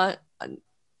 "Huh?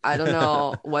 I don't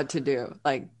know what to do."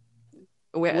 Like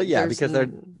Well, where yeah, there's because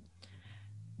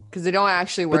because they don't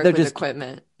actually but work they're with just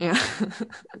equipment. Yeah.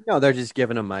 no, they're just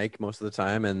given a mic most of the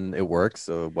time and it works.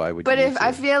 So why would you But if need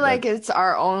I to? feel Like, like it's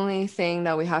our only thing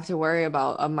that we have to worry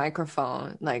about, a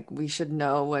microphone, like we should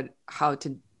know what how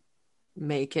to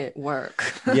make it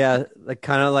work. Yeah, like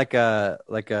kind of like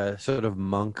a sort of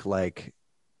monk like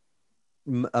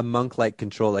a monk like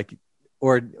control like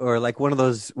or like one of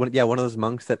those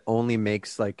monks that only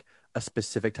makes like a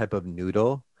specific type of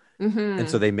noodle. And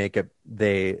so Hmm. they make it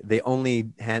they only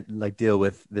like deal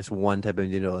with this one type of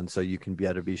noodle, and so you can be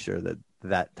able to be sure that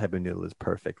that type of noodle is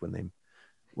perfect when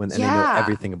and they know Yeah,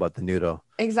 everything about the noodle.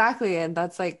 exactly. And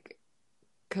that's like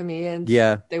comedians,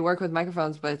 Yeah. they work with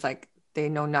microphones, but it's like they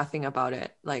know nothing about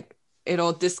it. Like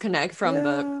it'll disconnect from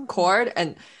the Yeah. cord,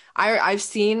 and I've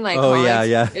seen like Oh yeah, comics,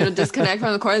 yeah. it'll disconnect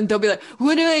from the cord, and they'll be like,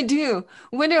 "What do I do?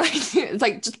 What do I do?" It's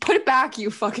like just put it back, you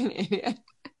fucking idiot.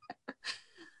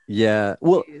 Yeah.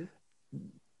 Well, Jeez.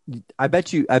 I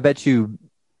bet you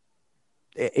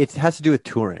it has to do with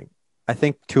touring. I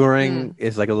think touring Mm.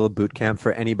 is like a little boot camp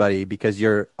for anybody because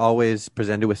you're always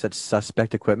presented with such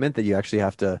suspect equipment that you actually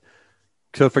have to.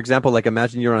 So, for example, like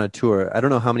imagine you're on a tour. I don't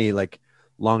know how many like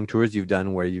long tours you've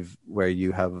done where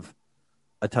you have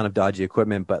a ton of dodgy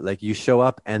equipment, but like you show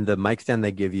up and the mic stand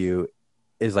they give you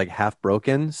is like half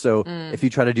broken. So if Mm. you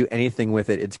try to do anything with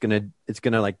it, it's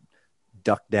gonna like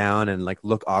duck down and like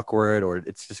look awkward, or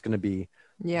it's just gonna be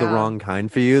the Yeah. wrong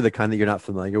kind for you, the kind that you're not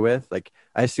familiar with. Like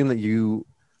I assume that you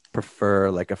prefer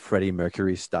like a Freddie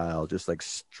Mercury style, just like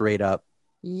straight up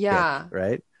pick, Yeah.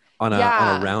 right? On a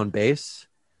Yeah. round bass.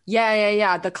 Yeah, yeah,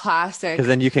 yeah. The Because classic.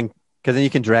 then you can because then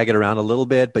you can drag it around a little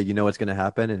bit, but you know what's gonna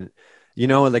happen. And you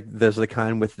know, like there's the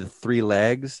kind with the three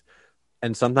legs,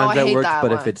 and Oh, sometimes I that hate works, that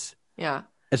but if one. it's Yeah.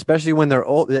 especially when they're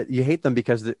old, you hate them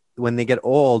because when they get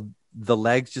old, the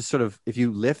legs just sort of, if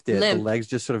you lift it, the Limp. legs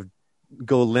just sort of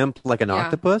go limp like an Yeah.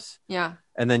 octopus, Yeah.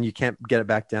 and then you can't get it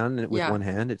back down with Yeah. one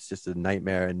hand. It's just a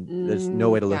nightmare, and there's no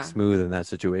way to look Yeah. smooth in that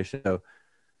situation. So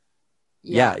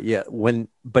yeah, Yeah. yeah.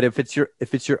 But if it's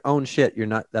your own shit, you're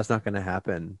not. That's not going to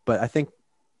happen. But I think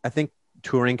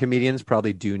touring comedians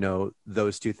probably do know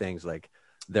those two things, like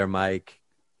their mic,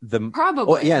 oh yeah, and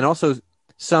Probably. also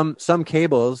some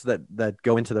cables that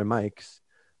go into their mics,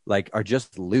 like are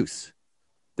just loose.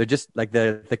 They're just like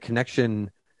the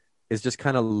connection is just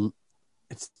kind of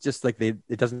it's just like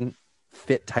it doesn't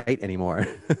fit tight anymore.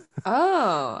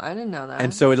 Oh, I didn't know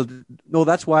And that. so it'll no,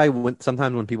 that's why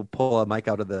sometimes when people pull a mic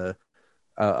out of the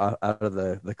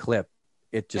clip,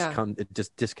 Yeah. it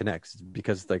just disconnects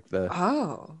because like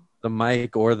Oh, the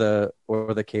mic or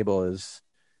the cable is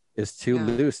too yeah.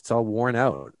 loose. It's all worn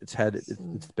out.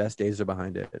 Hmm. Its best days are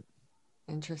behind it.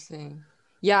 Interesting.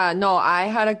 Yeah, no, I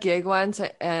had a gig once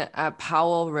at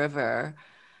Powell River, Ooh,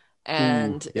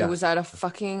 and it yeah. was at a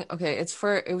fucking okay, it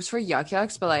was for Yuck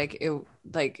Yucks, but like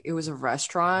it was a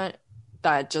restaurant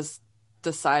that just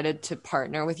decided to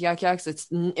partner with Yuck Yucks. It's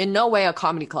in no way a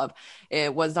comedy club.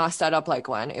 It was not set up like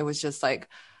one. It was just like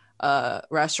a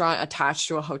restaurant attached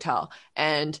to a hotel.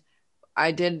 And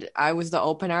I was the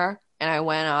opener, and I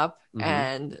went up, Hmm.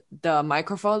 and the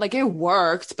microphone, like it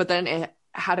worked, but then it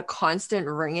had a constant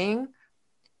ringing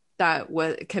that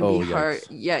was can be Oh, heard. yikes.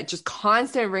 Yeah, just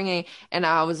constant ringing. And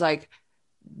I was like,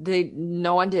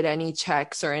 no one did any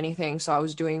checks or anything. So I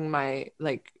was doing my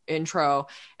like intro,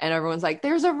 and everyone's like,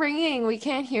 there's a ringing, we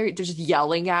can't hear you. They're just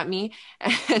yelling at me.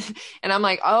 And I'm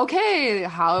like, okay,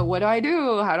 what do I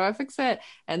do? How do I fix it?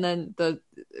 And then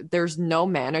there's no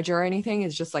manager or anything.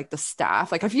 It's just like the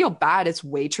staff. Like I feel bad. It's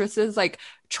waitresses like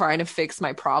trying to fix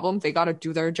my problem. They got to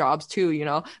do their jobs too, you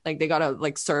know? Like they got to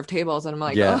like serve tables. And I'm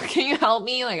like, oh, Yeah. can you help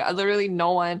me? Like literally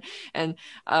no one. And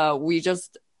we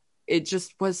just it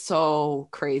just was so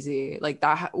crazy. Like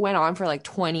that went on for like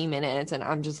 20 minutes, and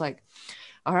I'm just like,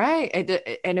 all right.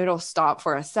 And it'll stop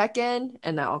for a second,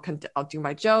 and then I'll do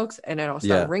my jokes, and it'll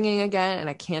start Yeah. ringing again, and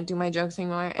I can't do my jokes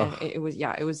anymore. And Ugh. it was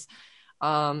yeah, it was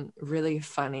really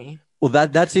funny. Well,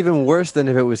 that's even worse than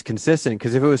if it was consistent.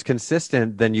 Because if it was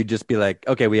consistent, then you'd just be like,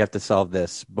 okay, we have to solve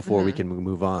this before we Hmm. can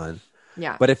move on.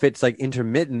 Yeah. But if it's like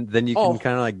intermittent, then you can Oh,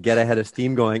 kind of like get ahead of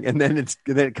steam going, and then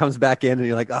it comes back in, and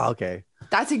you're like, oh, okay,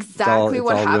 that's exactly it's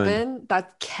what all ruined. happened.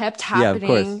 That kept Yeah, of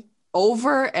course. happening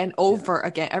over and Yeah. over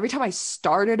again. Every time I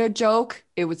started a joke,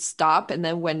 it would stop, and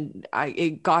then when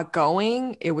it got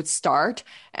going, it would start.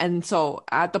 And so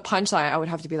at the punchline, I would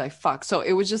have to be like, "Fuck!" So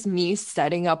it was just me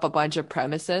setting up a bunch of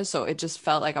premises. So it just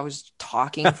felt like I was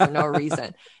talking for no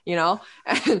reason, you know.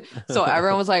 And so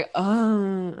everyone was like,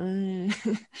 "Oh,"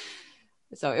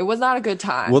 so it was not a good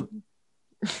Well, time.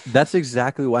 that's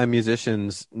exactly why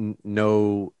musicians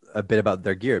know a bit about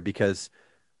their gear because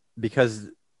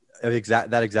of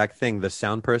that exact thing. The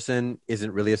sound person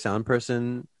isn't really a sound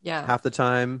person Yeah. half the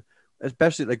time,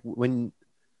 especially like when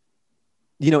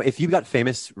you know if you got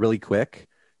famous really quick,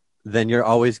 then you're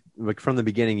always like from the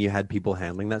beginning you had people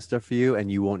handling that stuff for you,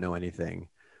 and you won't know anything.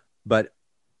 But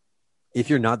if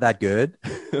you're not that good,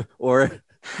 or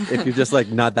if you're just like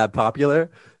not that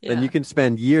popular, then you Yeah. can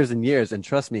spend years and years. And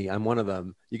trust me, I'm one of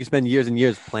them. You can spend years and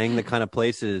years playing the kind of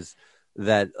places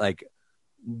that like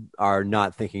are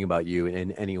not thinking about you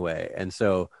in any way. And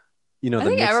so, I the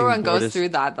think mixing everyone board goes is, through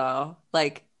that though.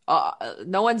 Like,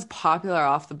 no one's popular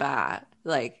off the bat.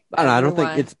 Like I don't know, I don't think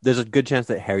everyone. there's a good chance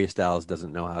that Harry Styles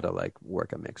doesn't know how to like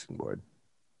work a mixing board.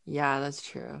 Yeah, that's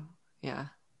true. Yeah.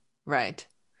 Right.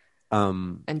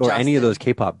 And Or any of those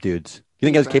Justin K-pop dudes. You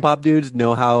think those Bieber. K-pop dudes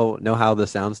know how the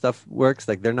sound stuff works?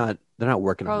 Like they're not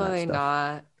working on that Probably stuff.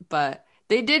 not, but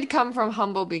they did come from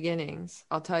humble beginnings.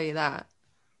 I'll tell you that.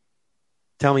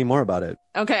 Tell me more about it.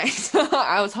 Okay, so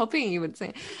I was hoping you would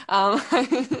say, um,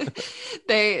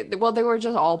 they were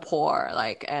just all poor,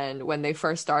 like, and when they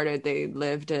first started, they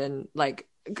lived in like,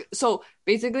 so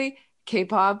basically,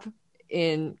 K-pop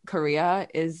in Korea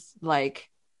is like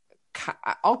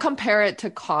I'll compare it to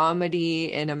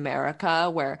comedy in America,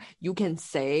 where you can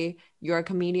say you're a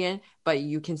comedian, but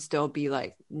you can still be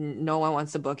like, no one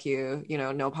wants to book you,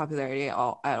 no popularity at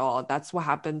all. That's what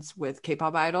happens with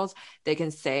K-pop idols. They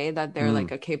can say that they're Mm.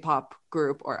 like a K-pop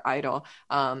group or idol,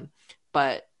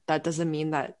 but that doesn't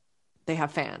mean that they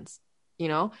have fans.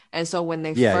 And so when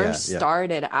they Yeah, yeah, first yeah.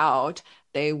 started out,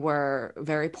 they were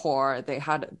very poor. They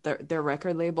had their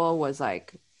record label was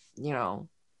like, you know,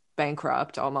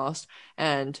 bankrupt almost,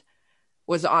 and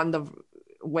was on the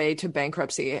way to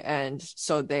bankruptcy. And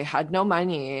so they had no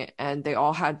money, and they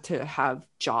all had to have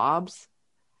jobs.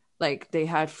 Like they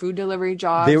had food delivery They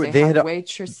jobs, were they they had had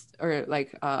waitress or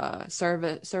like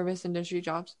service industry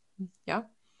jobs. Yeah.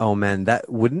 oh man,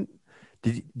 that wouldn't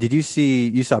did you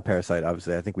saw Parasite,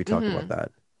 obviously. I think we talked about Mm-hmm.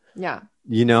 that. Yeah.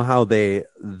 You know how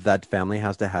that family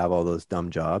has to have all those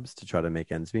dumb jobs to try to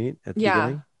make ends meet at the Yeah.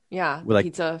 beginning? Yeah. With like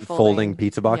Pizza folding folding.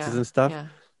 pizza boxes Yeah. and stuff. Yeah.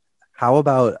 How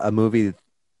about a movie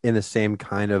in the same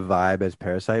kind of vibe as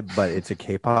Parasite, but it's a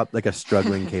K-pop, like a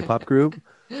struggling K-pop group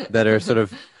that are sort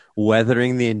of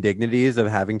weathering the indignities of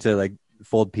having to like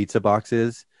fold pizza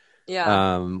boxes, Yeah.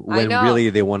 I when know. really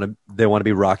they want to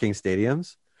be rocking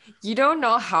stadiums. You don't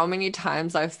know how many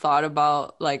times I've thought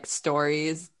about like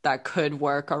stories that could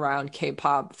work around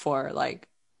K-pop for like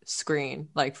screen,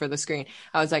 like for the screen.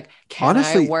 I was like, can I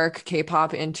Honestly, work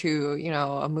K-pop into,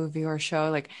 a movie or a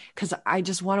show? Like, because I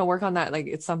just want to work on that. Like,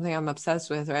 it's something I'm obsessed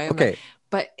with, right? I'm like, okay,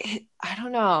 but I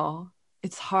don't know.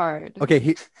 It's hard.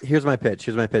 okay. Here's my pitch.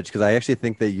 Here's my pitch because I actually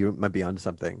think that you might be onto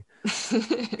something.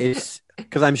 It's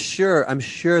because I'm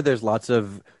sure there's lots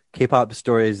of K-pop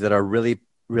stories that are really,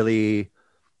 really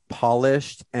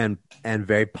polished and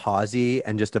very posy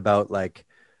and just about like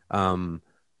um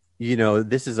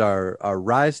this is our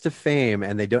rise to fame,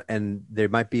 and they don't, and there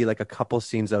might be like a couple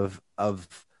scenes of one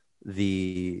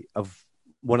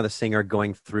of the singer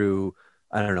going through,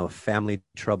 I don't know, family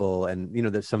trouble, and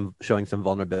there's some showing some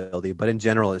vulnerability, but in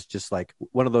general it's just like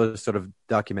one of those sort of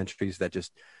documentaries that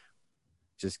just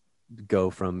go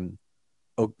from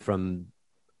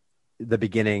the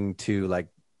beginning to like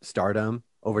stardom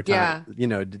over time.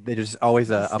 Yeah, There's just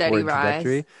always a steady upward rise.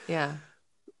 trajectory. Yeah.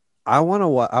 I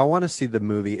want to see the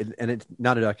movie, and it's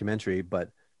not a documentary,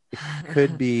 but it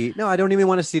could be. No, I don't even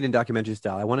want to see it in documentary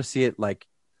style. I want to see it like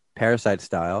Parasite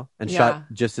style and shot Yeah.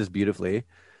 just as beautifully.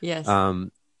 Yes.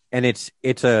 Um, and it's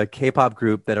a K-pop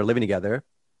group that are living together.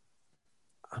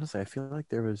 Honestly, I feel like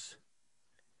there was,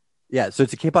 yeah. So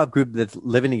it's a K-pop group that's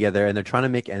living together, and they're trying to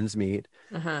make ends meet,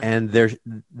 Uh-huh. and they're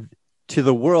to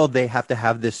the world they have to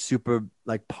have this super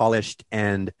like polished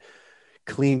and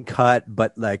clean cut,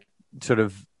 but like sort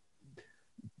of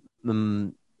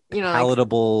Like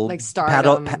palatable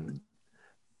stardom,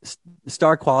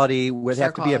 star quality, where they star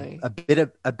have to be quality.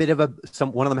 a bit of a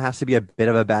some one of them has to be a bit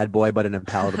of a bad boy but in a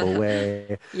palatable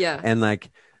way, Yeah. and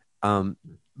like um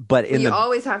but Well, in you the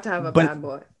always have to have a but bad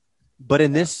boy. but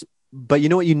in Yeah. this but you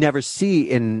know what you never see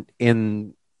in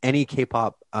any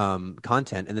K-pop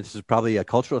content, and this is probably a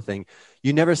cultural thing,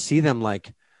 you never see them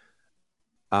like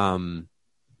um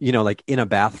like in a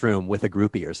bathroom with a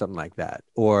groupie or something like that,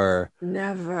 or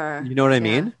Never. you know what I Yeah.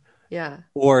 mean, Yeah.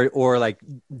 or like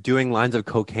doing lines of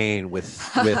cocaine with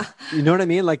you know what I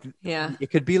mean? Like Yeah.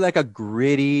 it could be like a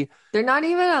gritty They're not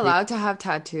even allowed to have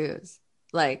tattoos.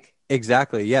 Like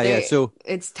exactly. Yeah, yeah. So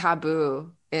it's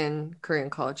taboo in Korean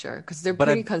culture because they're but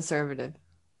I pretty conservative.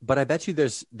 but I bet you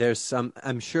there's some,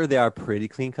 I'm sure they are pretty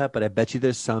clean cut, but I bet you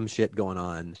there's some shit going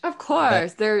on Of that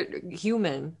course, they're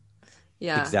human.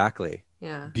 Yeah. exactly.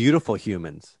 Yeah. Beautiful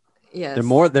humans. They're Yes.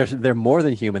 more they're more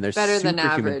than human. They're Better than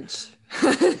superhuman. average.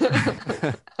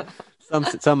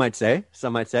 Some might say.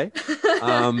 Some might say.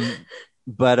 Um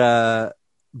but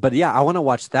but yeah, I want to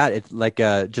watch that. It's like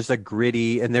just a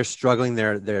gritty, and they're struggling.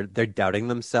 They're doubting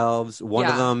themselves. One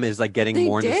of Yeah. them is like getting They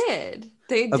more into. did.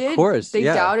 They Of did. course, They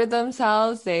yeah. doubted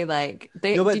themselves. They like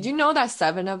they No, but did you know that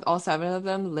all seven of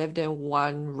them lived in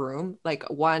one room, like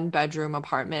one bedroom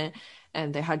apartment,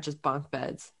 and they had just bunk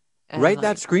beds. And write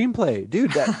that like screenplay,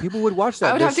 dude. That people would watch I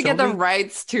that. would have There's to so get the many.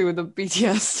 rights to the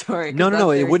BTS story No, because no,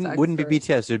 no. that's It their wouldn't exact wouldn't be story.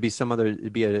 BTS. It'd be some other.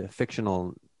 It'd be a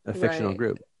fictional Right.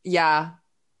 group. Yeah.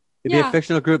 It'd be a Yeah.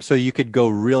 fictional group, so you could go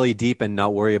really deep and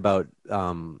not worry about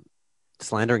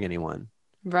slandering anyone.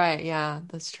 Right. Yeah,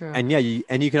 that's true. And yeah, you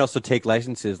can also take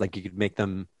licenses. Like you could make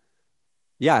them.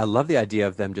 Yeah, I love the idea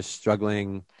of them just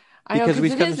struggling I know because because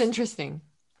we it kind is of, interesting. of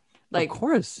Like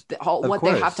course, of what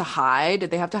course. they have to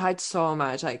hide so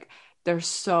much. Like they're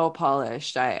so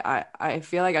polished. I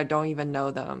feel like I don't even know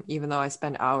them, even though I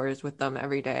spend hours with them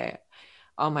every day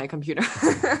on my computer.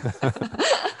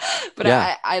 But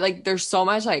Yeah, I like there's so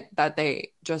much like that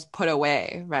they just put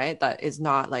away, right? That is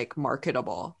not like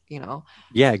marketable, yeah,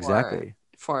 for exactly.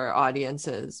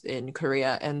 audiences in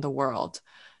Korea and the world.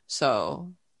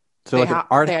 So So like an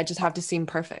art. they just have to seem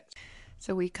perfect.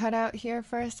 So we cut out here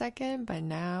for a second, but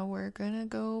now we're gonna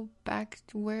go back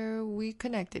to where we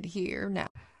connected here now.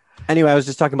 Anyway, I was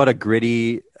just talking about a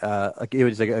gritty, like it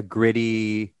was like a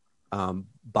gritty,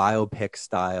 biopic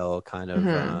style kind of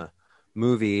Hmm.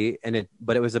 movie,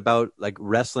 but it was about like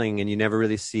wrestling, and you never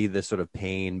really see the sort of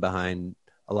pain behind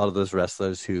a lot of those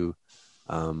wrestlers who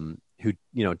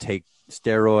take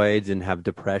steroids and have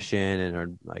depression and are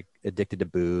like addicted to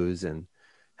booze and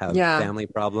have Yeah. family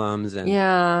problems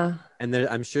Yeah. and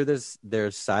I'm sure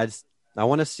there's sides. I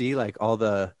want to see like all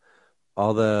the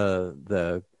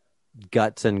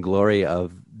guts and glory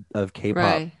of K-pop,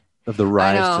 Right. of the I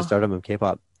rise to know. stardom of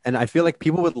K-pop. And I feel like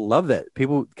people would love that.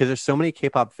 People, because there's so many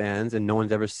K-pop fans and no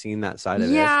one's ever seen that side of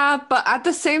it. Yeah, but at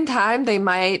the same time, they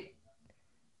might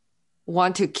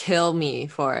want to kill me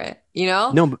for it, you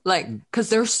know? No, Like, because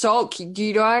they're so, do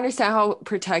you don't understand how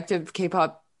protective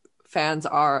K-pop fans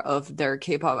are of their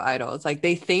K-pop idols? Like,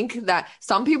 they think that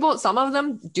some of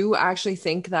them do actually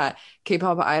think that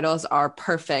K-pop idols are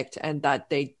perfect and that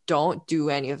they don't do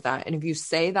any of that. And if you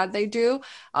say that they do,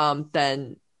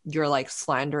 then you're like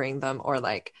slandering them or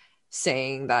like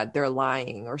saying that they're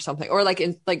lying or something, or like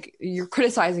you're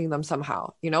criticizing them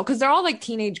somehow, because they're all like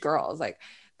teenage girls, like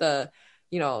the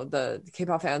the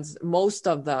K-pop fans, most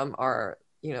of them are,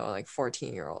 like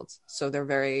 14-year-olds. So they're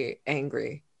very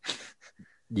angry.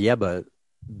 yeah, but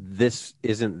this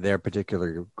isn't their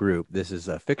particular group. This is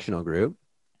a fictional group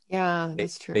Yeah,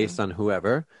 that's based true. on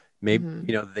whoever. Maybe, Hmm.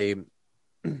 they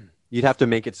you'd have to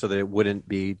make it so that it wouldn't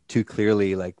be too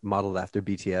clearly like modeled after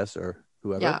BTS or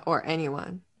whoever Yeah, or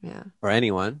anyone. Yeah, or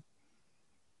anyone.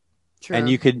 And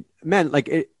true. you could, man, like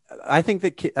it. I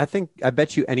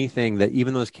bet you anything that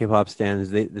even those K-pop stands,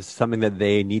 this is something that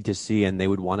they need to see and they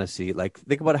would want to see. Like,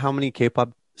 think about how many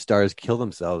K-pop stars kill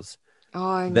themselves Oh,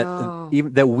 I that know.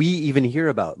 even that we even hear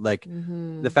about. Like, the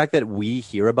Hmm. fact that we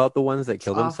hear about the ones that It's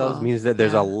kill themselves awful. means that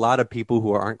there's a Yeah. lot of people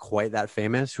who aren't quite that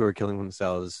famous who are killing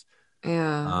themselves,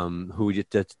 Yeah. who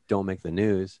just don't make the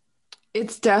news.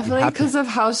 It's You definitely have to, because of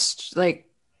how like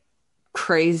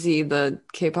crazy the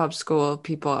K-pop school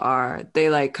people are. They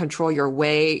like control your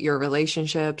weight, your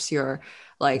relationships, your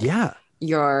like yeah,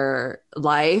 your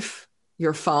life,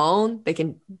 your phone. They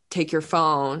can take your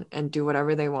phone and do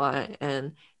whatever they want,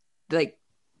 and like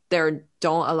they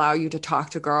don't allow you to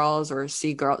talk to girls or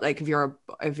see girls. Like if you're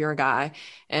a guy,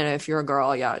 and if you're a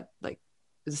girl, yeah, like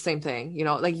it's the same thing.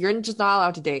 Like you're just not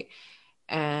allowed to date,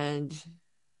 and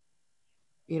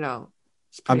you know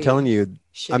it's I'm telling pretty you,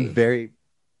 I'm shitty. very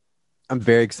I'm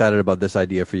very excited about this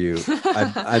idea for you.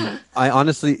 I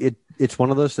honestly, it's one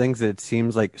of those things that it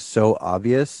seems like so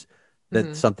obvious that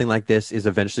Hmm. something like this is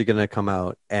eventually going to come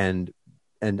out and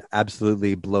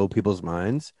absolutely blow people's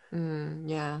minds.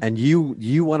 Yeah, And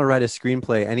you want to write a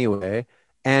screenplay anyway,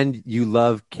 and you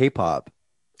love K-pop,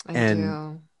 I and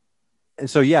do. and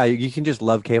so yeah, you can just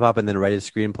love K-pop and then write a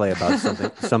screenplay about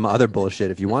some other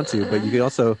bullshit if you want to. But you could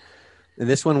also, and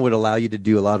this one would allow you to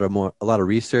do a lot of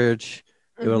research.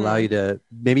 It would allow you Hmm. to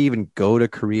maybe even go to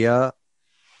Korea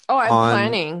Oh, on, I'm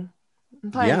planning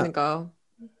yeah, to go.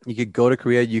 you could go to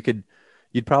Korea. You'd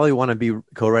probably want to be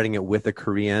co-writing it with a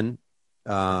Korean,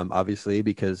 obviously,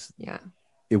 because Yeah.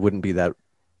 it wouldn't be that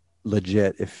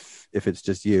legit if it's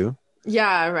just you.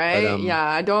 Yeah, But right.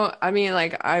 Yeah, I mean,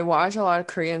 like, I watch a lot of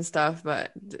Korean stuff,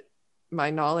 but my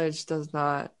knowledge does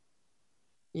not,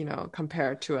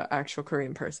 compare to an actual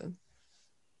Korean person.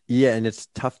 yeah, and it's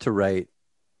tough to write.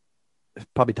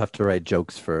 Probably tough to write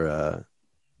jokes for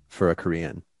a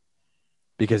Korean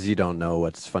because you don't know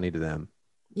what's funny to them.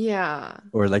 Yeah.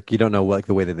 or like you don't know like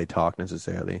the way that they talk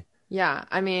necessarily. Yeah.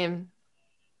 I mean,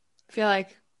 I feel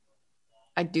like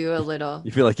I do a little.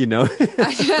 You feel like you know.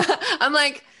 I'm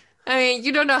like, I mean,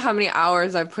 you don't know how many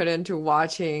hours I put into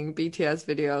watching BTS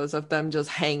videos of them just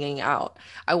hanging out.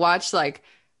 I watched like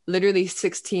literally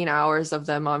 16 hours of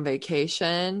them on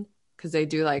vacation because they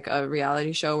do like a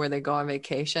reality show where they go on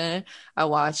vacation. I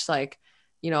watched like,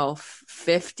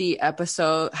 50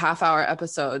 half-hour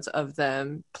episodes of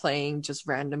them playing just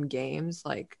random games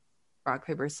like rock,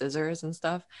 paper, scissors and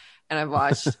stuff. And I've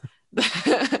watched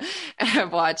and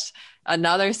I've watched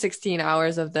another 16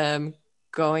 hours of them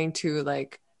going to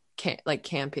like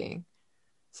camping.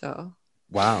 So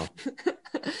Wow.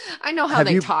 I know how Have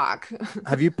they you talk.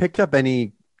 have you picked up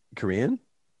any Korean?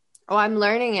 Oh, I'm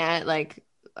learning it. Like,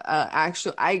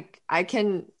 actually, I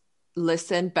can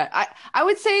listen, but I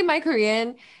would say my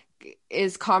Korean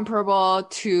is comparable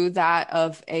to that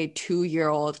of a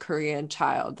 2-year-old Korean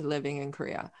child living in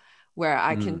Korea, where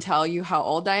I can Mm. tell you how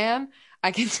old I am.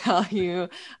 I can tell you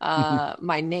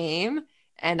my name,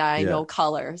 and I Yeah. know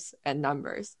colors and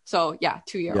numbers. So yeah,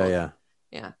 2 year Yeah, old. yeah.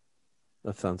 Yeah,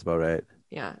 That sounds about right.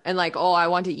 yeah, and like, oh, I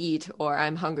want to eat, or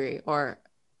I'm hungry, or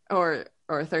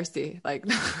thirsty, like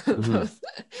Hmm. those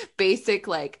basic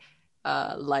like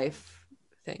life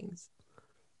things.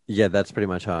 Yeah, that's pretty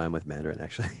much how I'm with Mandarin,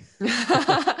 actually.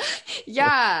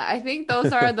 Yeah, I think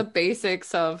those are the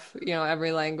basics of,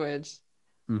 every language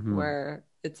Hmm. where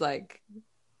it's like,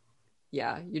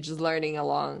 yeah, you're just learning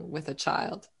along with a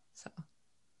child. So,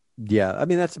 Yeah, I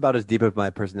mean that's about as deep as my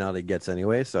personality gets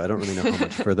anyway, so I don't really know how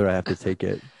much further I have to take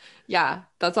it. yeah,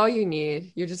 that's all you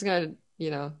need. You're just gonna,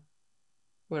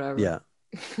 whatever. Yeah.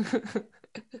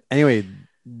 Anyway,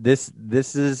 this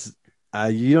is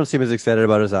you don't seem as excited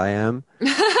about it as I am, No,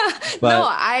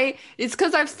 but it's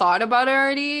because I've thought about it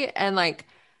already, and like,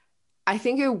 I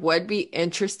think it would be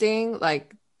interesting,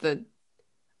 like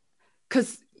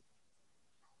because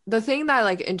the thing that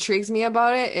like intrigues me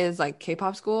about it is like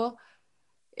K-pop school.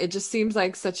 It just seems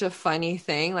like such a funny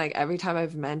thing. Like every time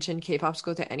I've mentioned K-pop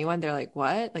school to anyone, they're like,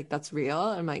 "What? Like that's real?"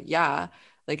 I'm like, "Yeah."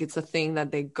 Like it's a thing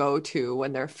that they go to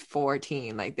when they're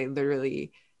 14. Like they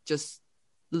literally just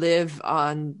live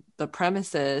on the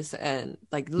premises and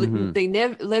like mhm. they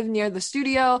live near the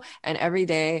studio, and every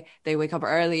day they wake up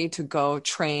early to go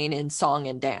train in song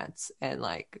and dance, and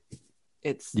like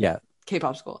it's Yeah.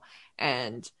 K-pop school.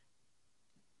 And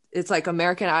it's like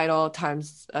American Idol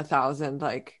times 1,000,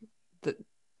 like the,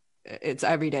 it's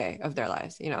every day of their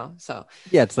lives. So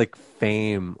Yeah, it's like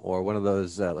Fame or one of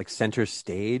those like Center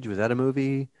Stage. Was that a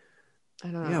movie? I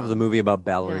don't Yeah, it was a know. movie about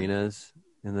Yeah. ballerinas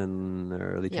in the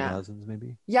early Yeah. 2000s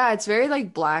maybe. Yeah, it's very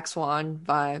like Black Swan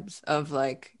vibes of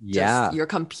like just Yeah. you're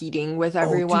competing with Oh, dude,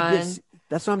 yes. everyone.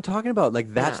 That's what I'm talking about.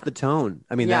 Like that's Yeah. the tone.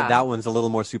 I mean that Yeah. one's a little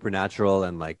more supernatural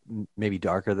and like maybe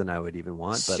darker than I would even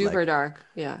want, but Super like dark.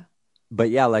 Yeah.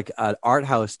 yeah, like an art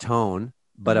house tone,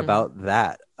 but Hmm.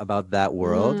 about that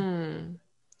world, Mm.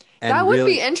 That and would be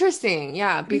really, interesting.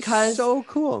 Yeah, it'd be because so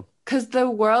cool. the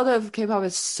world of K-pop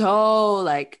is so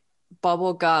like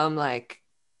bubblegum, like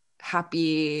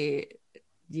happy,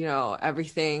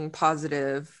 everything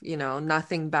positive,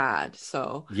 nothing bad.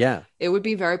 So Yeah, it would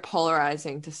be very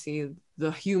polarizing to see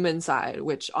the human side,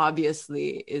 which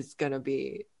obviously is going to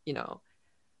be,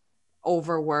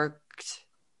 overworked,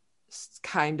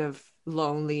 kind of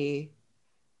lonely,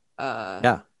 uh,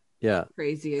 yeah, yeah.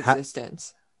 crazy Ha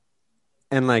existence.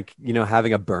 and like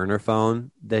having a burner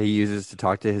phone that he uses to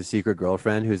talk to his secret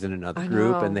girlfriend who's in another I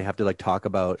group, and they know. have to like talk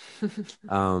about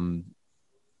um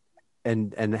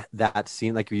and that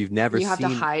scene like you've never You have to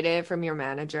seen. hide it from your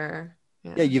manager.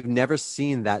 Yeah, Yeah. you've never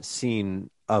seen that scene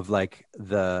of like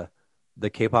the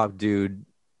K-pop dude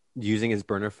using his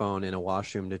burner phone in a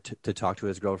washroom to talk to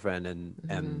his girlfriend, and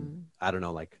Mhm. I don't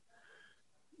know, like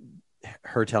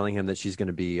her telling him that she's going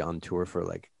to be on tour for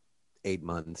like 8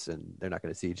 months and they're not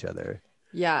going to see each other,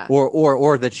 Yeah.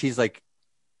 or that she's like,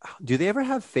 do they ever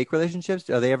have fake relationships?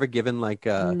 Are they ever given like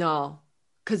No,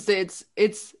 because it's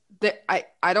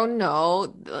I don't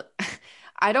know.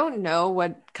 I don't know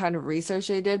what kind of research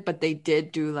they did, but they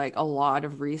did do like a lot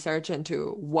of research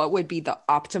into what would be the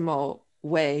optimal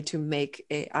way to make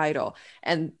a idol.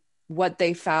 And what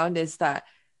they found is that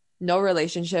no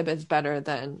relationship is better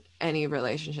than any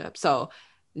relationship. So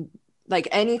like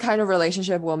any kind of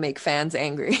relationship will make fans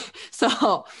angry.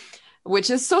 So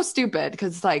which is so stupid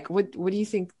because like what do you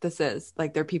think this is?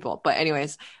 Like they're people. But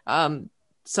anyways,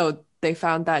 so they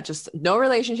found that just no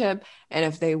relationship, and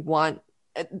if they want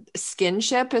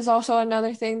skinship is also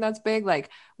another thing that's big, like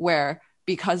where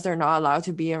because they're not allowed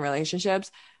to be in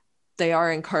relationships, they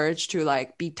are encouraged to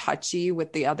like be touchy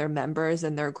with the other members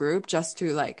in their group just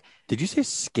to like did you say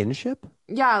skinship?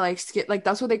 yeah, like skin, like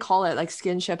that's what they call it, like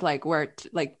skinship, like where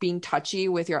like being touchy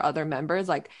with your other members,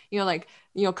 like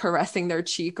caressing their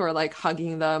cheek or like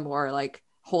hugging them or like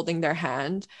holding their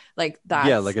hand, like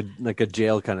Yeah, that's like a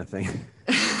jail kind of thing.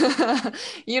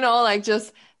 like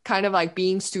just kind of like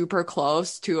being super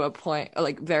close to a point,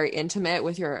 like very intimate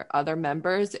with your other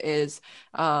members is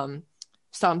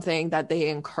something that they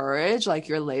encourage, like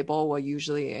your label will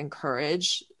usually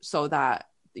encourage so that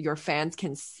your fans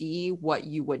can see what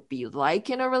you would be like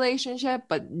in a relationship,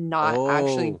 but not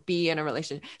actually Oh, be in a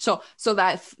relationship. So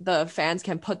that the fans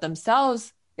can put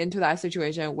themselves into that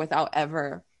situation without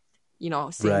ever, seeing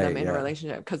them right, in a yeah.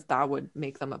 relationship because that would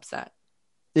make them upset.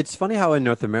 It's funny how in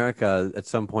North America, at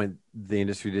some point, the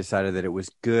industry decided that it was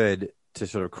good to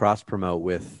sort of cross promote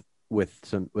with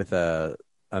a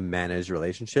managed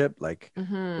relationship, like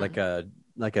Hmm. a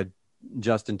like a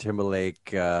Justin Timberlake,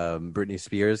 Britney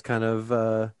Spears kind of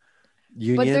But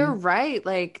they're union. right.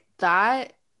 Like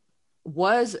that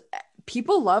was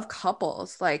people love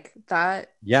couples. Like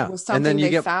that Yeah, was something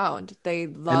they found. They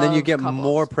and then you love get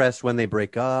more couples. press when they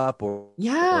break up, or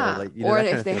Yeah. like Or that kind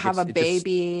if of they thing. Like have a it just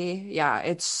baby. Yeah.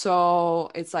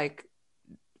 It's like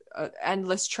an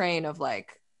endless train of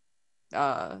like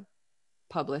uh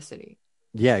publicity.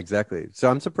 yeah, exactly. So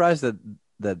I'm surprised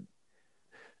that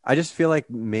I just feel like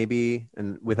maybe,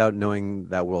 and without knowing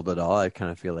that world at all, I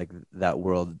kind of feel like that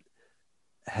world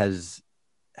has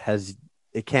has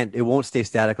it won't stay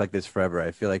static like this forever.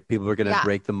 I feel like people are gonna Yeah.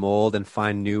 break the mold and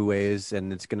find new ways,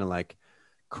 and it's gonna like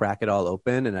crack it all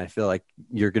open. And I feel like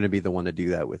you're gonna be the one to do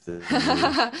that with the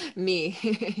new Me.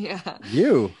 Yeah.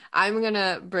 you. I'm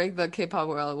gonna break the K-pop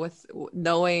world with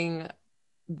knowing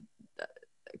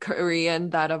Korean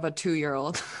that of a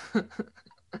 2-year-old.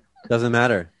 Doesn't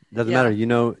matter. Doesn't matter.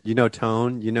 Yeah, You know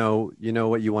tone. You know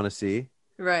what you want to see.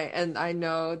 right. And I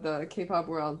know the K-pop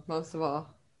world most of all.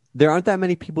 There aren't that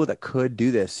many people that could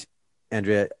do this,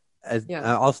 Andrea.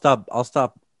 Yeah. I'll stop. I'll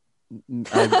stop.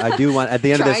 I do want at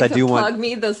the end of this. Trying I to do want. plug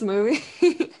me this movie.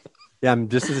 Yeah, I'm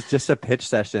just it's just a pitch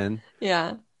session,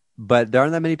 Yeah. but there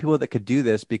aren't that many people that could do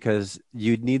this because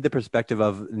you need the perspective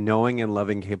of knowing and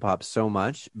loving K-pop so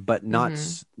much, Hmm. but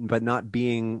not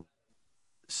being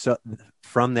so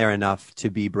from there enough to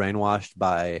be brainwashed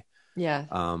by. Yeah.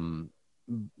 Um,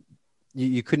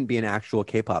 you couldn't be an actual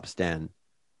K-pop stan.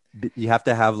 You have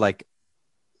to have like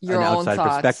Your an own outside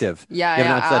thoughts. perspective. Yeah, You have an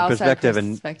yeah. outside Outside perspective,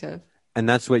 perspective. and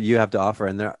that's what you have to offer.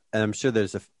 And I'm sure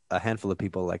there's a handful of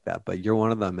people like that, but you're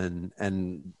one of them.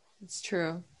 And It's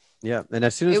true. yeah, and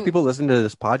as soon as It, people listen to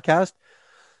this podcast,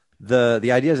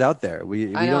 the idea is out there. I We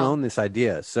don't know. own this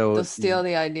idea, They'll steal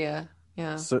the idea.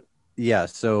 Yeah. so yeah.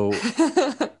 So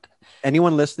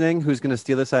anyone listening who's going to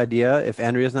steal this idea, if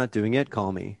Andrea's not doing it,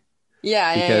 call me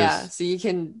Yeah, yeah, yeah. because So you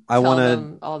can I want tell to.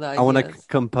 them all the I want to ideas.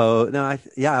 compose. No,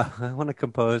 I want to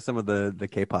compose some of the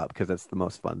K-pop because that's the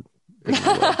most fun thing in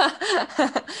the world.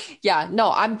 Yeah,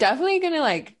 no, I'm definitely gonna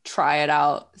like try it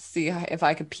out, see if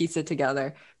I could piece it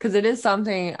together because it is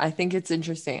something I think it's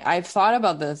interesting. I've thought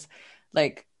about this,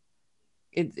 like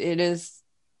it is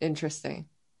interesting,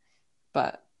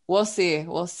 but we'll see,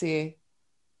 we'll see.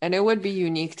 And it would be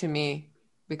unique to me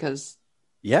because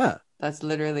Yeah. that's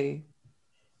literally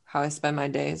how I spend my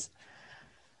days.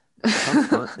 Sounds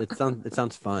fun. It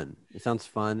sounds fun. It sounds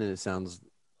fun, and it sounds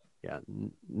yeah.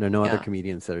 There are no other Yeah.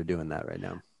 comedians that are doing that right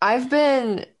now. I've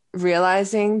been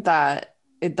realizing that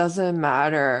it doesn't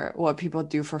matter what people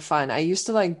do for fun. I used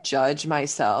to like judge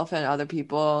myself and other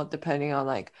people depending on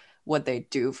like what they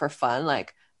do for fun.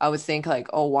 Like I would think like,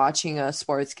 oh, watching a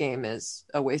sports game is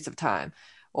a waste of time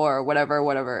or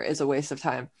whatever is a waste of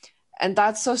time. And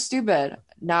that's so stupid.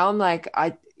 Now I'm like,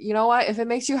 you know what? If it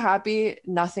makes you happy,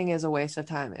 nothing is a waste of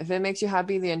time. If it makes you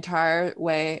happy the entire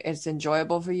way, it's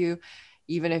enjoyable for you,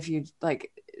 even if you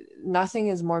like nothing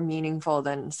is more meaningful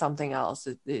than something else.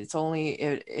 It's only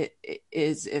it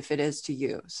is if it is to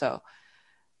you. So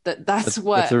that's That's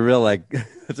what a real like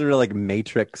that's a real like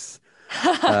Matrix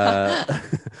uh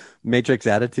Matrix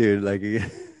attitude. Like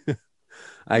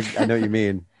I know what you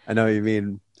mean. I know what you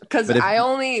mean. because But if I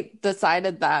only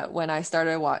decided that when I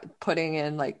started putting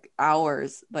in like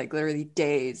hours, like literally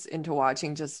days into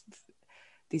watching just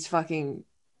these fucking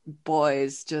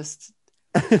boys just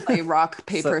play rock, so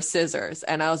paper, scissors.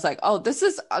 And I was like, oh, this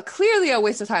is clearly a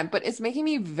waste of time, but it's making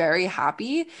me very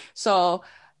happy. So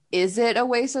is it a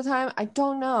waste of time? I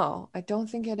don't know. I don't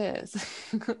think it is.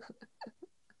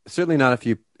 certainly not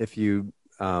if you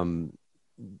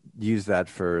use that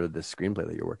for the screenplay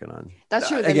that you're working on. That's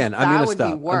true. Then Again, I'm that gonna would be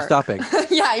stop. I'm work. stopping.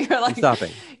 Yeah, I'm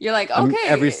stopping. you're like, I'm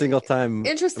every okay, single time.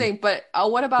 interesting, but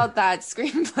what about that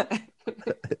screenplay?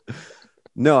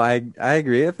 No, I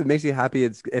agree. If it makes you happy,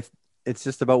 it's if it's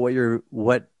just about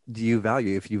what do you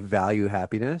value? If you value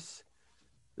happiness,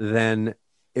 then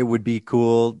it would be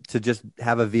cool to just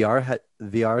have a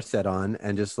VR set on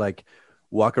and just like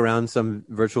walk around some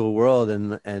virtual world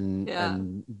Yeah.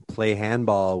 and play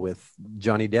handball with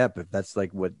Johnny Depp if that's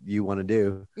like what you want to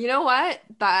do. You know what?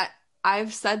 That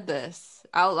I've said this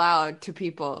out loud to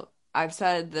people. I've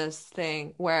said this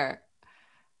thing where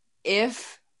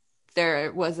if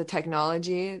there was a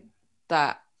technology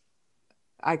that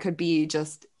I could be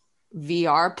just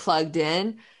VR plugged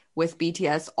in with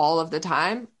BTS all of the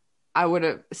time, I would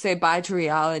have say bye to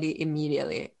reality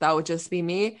immediately. That would just be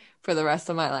me for the rest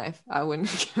of my life. I wouldn't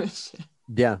give a shit.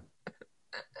 Yeah.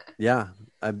 Yeah.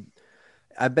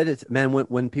 I bet it's man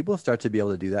when people start to be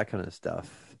able to do that kind of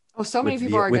stuff Oh, so many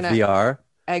people are with gonna VR.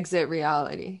 exit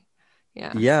reality.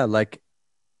 Yeah. Yeah, like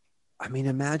I mean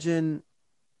imagine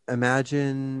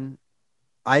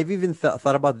I've even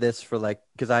thought about this for like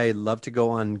because I love to go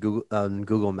on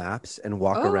Google Maps and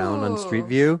walk around on Street Oh,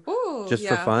 View oh, just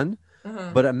for yeah. fun.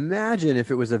 Uh-huh. But imagine if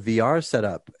it was a VR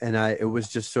setup and I it was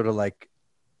just sort of like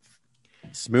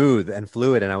smooth and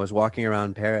fluid and I was walking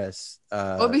around Paris.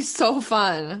 It would be so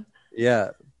fun.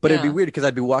 Yeah, but it'd be Yeah. weird because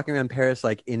I'd be walking around Paris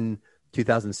like in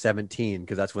 2017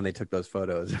 because that's when they took those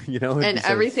photos. It'd And be so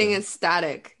everything strange. is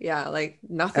static. Yeah, like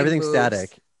nothing Everything's moves.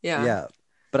 static. Yeah. Yeah,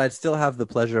 but I'd still have the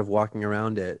pleasure of walking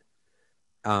around it.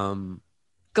 Um,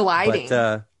 but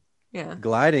Gliding. Yeah.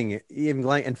 gliding, even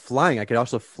gliding and flying, I could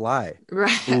also fly.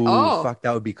 Right. Ooh, Oh, fuck,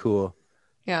 that would be cool.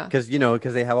 yeah. Because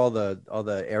they have all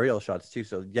the aerial shots too.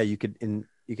 So yeah, you could in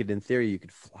theory you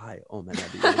could fly. Oh man,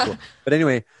 that'd be really cool. But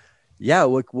anyway, yeah,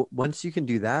 once you can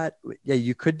do that, yeah,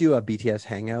 you could do a BTS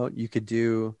hangout. You could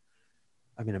do,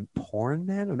 I mean, a porn,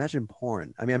 man. Imagine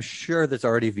porn. I mean, I'm sure there's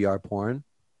already VR porn.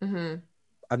 Hmm.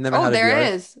 I've never Oh, had a there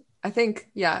VR. is. I think,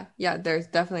 yeah, yeah, there's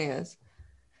definitely is.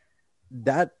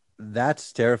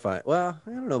 That's terrifying. Well, I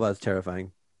don't know about it's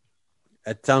terrifying.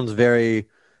 It sounds very.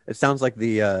 It sounds like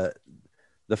the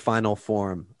final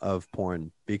form of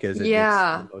porn because it makes the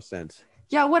Yeah. most sense.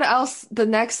 Yeah, what else? The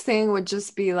next thing would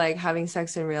just be like having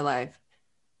sex in real life.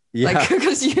 Like, Yeah,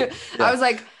 because I yeah. was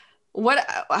like, what,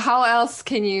 how else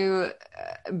can you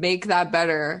make that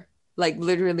better? Like,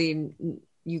 literally,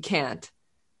 you can't.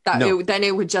 No, Then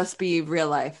it would just be real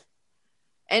life.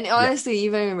 And yeah. honestly,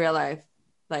 even in real life,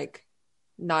 like,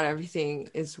 not everything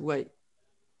is what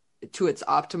to its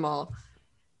optimal.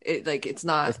 It's It's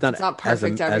not not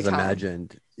perfect every as time.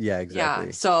 imagined. Yeah, Yeah.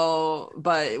 exactly. So,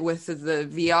 but with the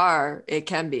VR, it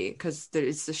can be because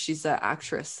she's an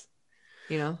actress,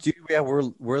 you know? Dude, yeah,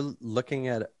 we're looking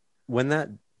at when that.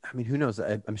 I mean, who knows?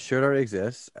 I'm sure it already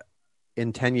exists.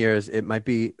 In 10 years, it might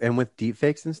be, and with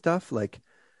deepfakes and stuff. Like,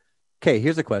 okay,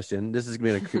 here's a question. This is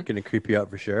gonna creep you out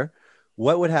for sure.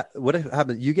 What if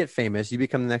happens? You get famous, you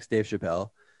become the next Dave Chappelle,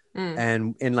 Mm.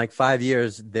 and in like 5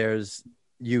 years,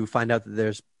 you find out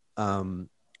that um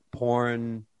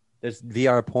porn, there's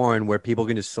VR porn where people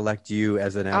can just select you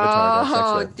as an avatar to have sex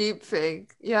Oh, with. deep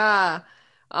fake. Yeah.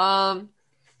 Um,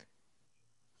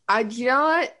 you know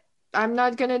what? I'm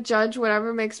not gonna judge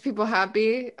whatever makes people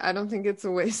happy. I don't think it's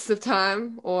a waste of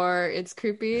time or it's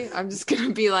creepy. I'm just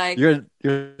gonna be like, You're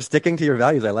sticking to your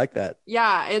values. I like that.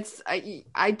 yeah,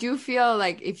 I do feel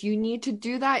like if you need to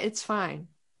do that, it's fine.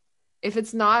 If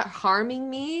it's not harming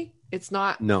me, it's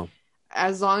not No,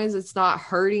 as long as it's not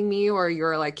hurting me or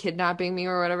you're like kidnapping me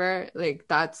or whatever, like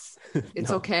it's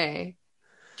no. okay.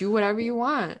 Do whatever you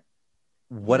want,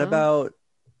 you What know? about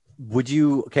would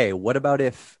you okay, what about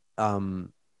if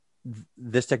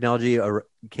this technology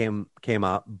came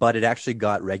up, but it actually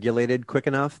got regulated quick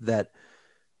enough that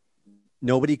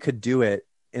nobody could do it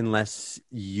unless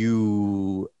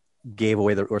you gave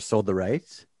away or sold the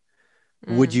rights?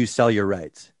 Would Mm. you sell your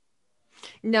rights? I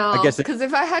No, guess because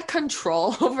if I had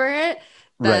control over it,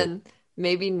 right. then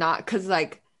maybe not. Because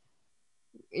like,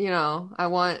 I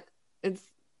want it's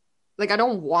like I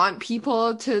don't want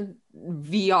people to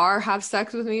VR have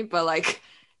sex with me, but like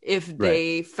if Right.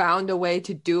 they found a way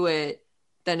to do it,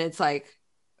 then it's like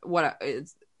what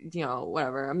it's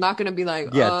whatever. I'm not gonna be like,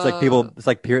 Yeah, it's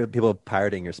like people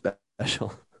pirating your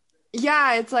special.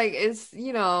 yeah, it's like it's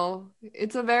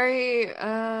a very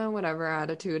whatever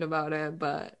attitude about it,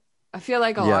 but I feel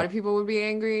like a lot Yeah. of people would be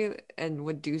angry and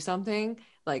would do something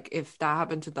like if that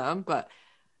happened to them, but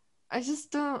I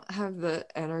just don't have the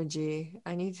energy.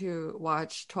 I need to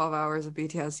watch 12 hours of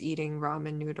BTS eating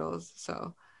ramen noodles,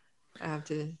 so I have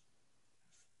to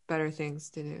better things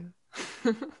to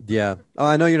do. Yeah. Oh,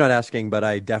 I know you're not asking, but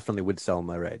I definitely would sell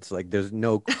my rights. Like there's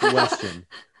no question.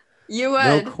 You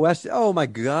No would. question. Oh my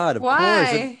God, of course.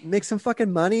 It Why? makes some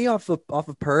fucking money off of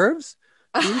pervs.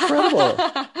 Be incredible.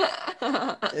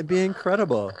 It'd be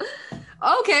incredible.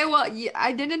 Okay, well,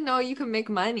 I didn't know you could make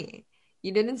money.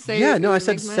 You didn't say Yeah, it no, I would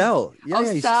said make money. sell. Yeah, Oh,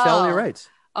 yeah, you sell your sell. rights.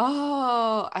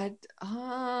 Oh,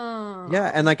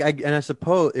 Yeah, and like I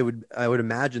suppose I would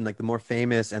imagine like the more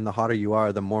famous and the hotter you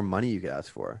are, the more money you could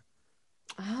ask for.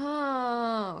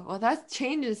 oh, well, that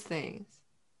changes things.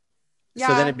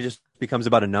 So then Yeah, it just becomes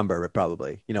about a number,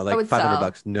 probably. You know, I like would 500 sell.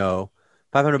 bucks, no.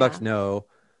 500 bucks, Yeah. no.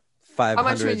 How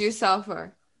much would 500, you sell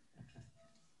for?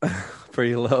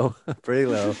 pretty low, pretty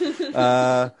low.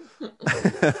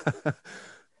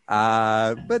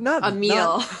 Uh, but A not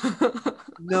meal.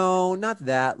 no, not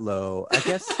that low. I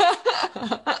guess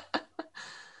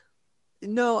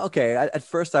no. Okay, at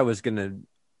first I was gonna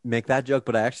make that joke,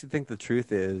 but I actually think the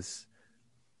truth is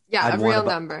Yeah, I'd a want real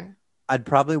about number. I'd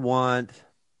probably want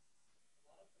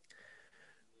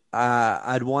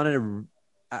I'd want to.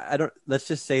 I don't. Let's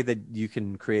just say that you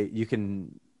can create. You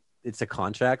can. It's a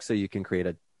contract, so you can create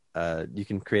a. You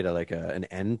can create a like an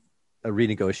end, a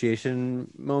renegotiation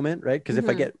moment, right? Because if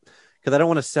I Hmm. get, because I don't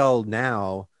want to sell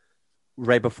now,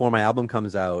 right before my album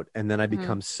comes out, and then I Hmm.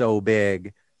 become so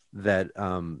big that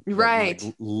like Right.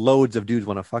 loads of dudes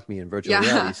want to fuck me in virtual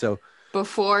reality. Yeah. So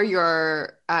Before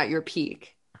you're at your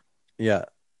peak. yeah.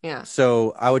 Yeah.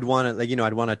 So I would want to like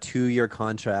I'd want a 2 year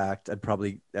contract.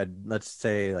 Let's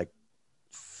say like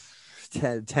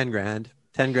 10 grand,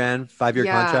 10 grand, 5 year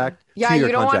Yeah. contract, Yeah, 2 year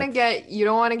you contract.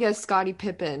 don't want to get Scottie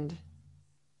Pippened.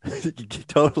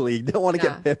 Totally. You don't want to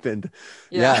get Yeah. Pippened.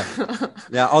 Yeah. Yeah.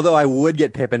 Yeah. Although I would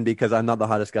get Pippened because I'm not the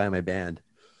hottest guy in my band.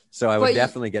 So I would But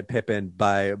definitely get Pippened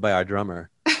by our drummer.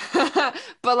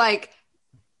 but like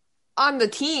on the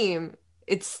team,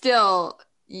 it's still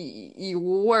you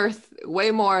worth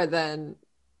way more than,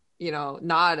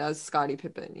 not as Scottie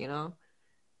Pippen, you know?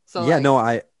 So Yeah. like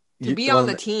No, to be on well,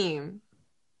 the team,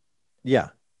 yeah.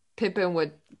 Pippen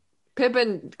would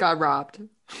Pippen got robbed,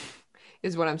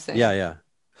 is what I'm Yeah. saying. Yeah.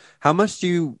 How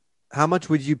much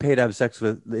would you pay to have sex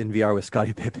in VR with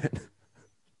Scottie Pippen?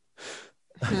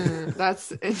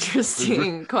 That's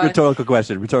interesting. Rhetorical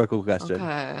question. Rhetorical question.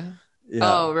 Okay. Yeah.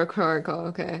 Oh, rhetorical.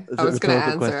 Okay. It's I a was gonna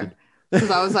rhetorical question. answer because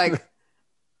I was like,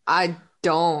 I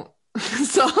don't.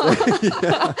 So,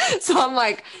 Yeah. so I'm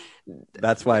like,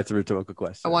 That's why it's a rhetorical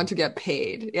I want question. to get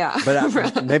paid. Yeah.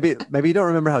 But maybe you don't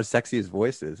remember how sexy his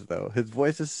voice is, though. His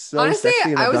voice is so Honestly,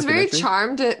 sexy in I that was very documentary.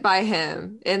 charmed by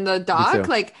him in the Me doc. too.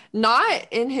 Like, not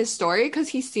in his story because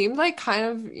he seemed like kind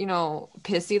of,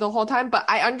 pissy the whole time. But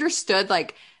I understood,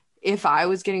 like, if I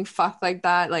was getting fucked like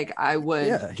that, like, I would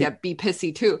Yeah, be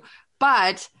pissy too.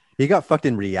 But he got fucked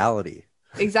in reality.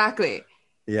 exactly,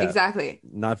 Yeah, exactly.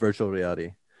 not virtual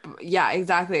reality. Yeah,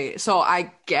 exactly. So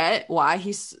I get why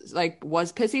he's like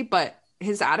was pissy, but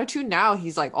his attitude now,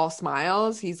 he's like all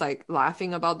smiles. He's like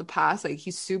laughing about the past. Like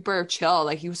he's super chill.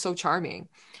 Like he was so charming.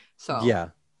 So Yeah.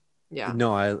 yeah.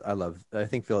 No, I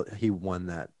think Phil he won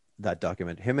that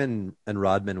document. Him and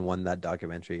Rodman won that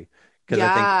documentary because I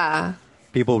think Yeah.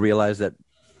 people realized that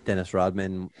Dennis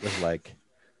Rodman was like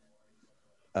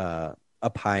a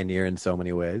pioneer in so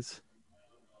many ways.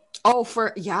 Oh,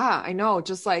 yeah, I know.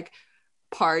 Just like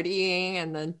partying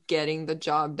and then getting the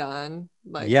job done,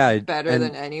 like Yeah, better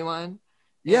than and anyone.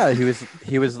 Yeah. yeah, he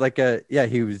was like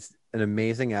he was an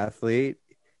amazing athlete.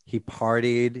 He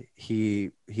partied.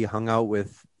 He hung out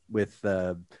with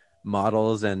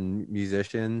models and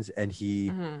musicians, and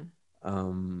Hmm.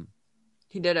 um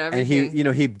He did he everything.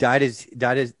 he died his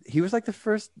he was like the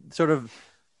first sort of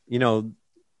you know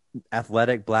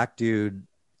athletic black dude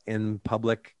in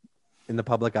public in the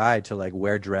public eye to like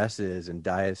wear dresses and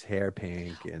dye his hair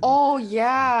pink and Oh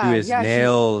do yeah. his Yeah, he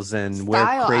nails and wear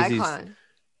style crazy icon.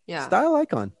 Yeah. style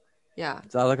icon. Yeah.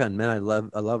 Style icon, man. I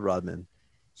love Rodman.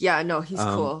 Yeah, no, he's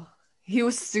Um, cool. He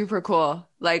was super cool.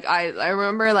 Like I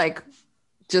remember like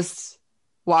just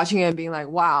watching it and being like,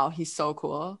 wow, he's so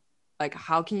cool. Like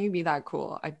how can you be that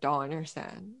cool? I don't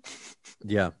understand.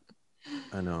 yeah,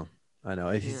 I know, I know.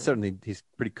 Yeah. He's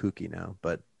pretty kooky now,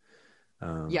 but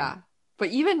um, Yeah. But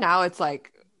even now it's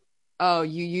like, oh,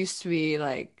 you used to be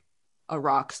like a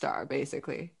rock star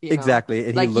basically, you know? exactly,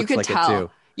 and he Like you looks could like it tell.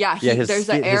 too. Yeah, Yeah, there's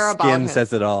an his air about skin him.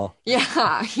 says it all.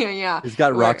 Yeah, yeah, yeah. He's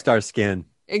got rock Where star skin.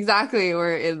 exactly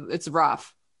where it's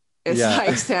rough. It's Yeah, like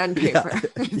yeah, sandpaper.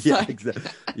 It's yeah, like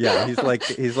exactly. Yeah, he's like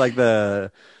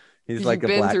you've a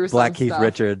been through Black some Keith stuff.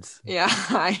 Richards. Yeah,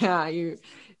 yeah.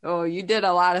 You did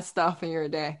a lot of stuff in your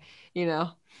day, you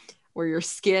know, where your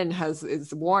skin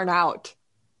is worn out.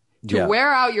 To Yeah,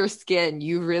 wear out your skin,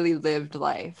 you really lived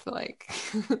life. Like,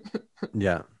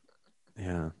 yeah,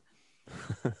 yeah.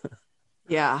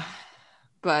 yeah.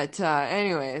 But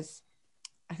anyways,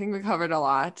 I think we covered a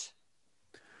lot.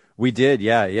 We did,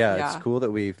 yeah, yeah. It's Yeah. cool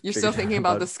that we You're still figured thinking out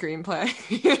about the about. screenplay.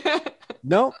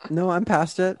 No, no, I'm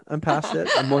past it. I'm past it.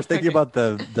 I'm more thinking Okay. about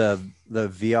the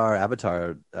VR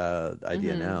avatar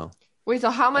idea Hmm. now. Wait, so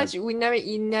how Uh, much you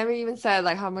never even said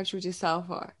like how much would you sell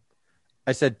for?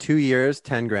 I said 2 years,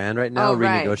 10 grand right now. Oh,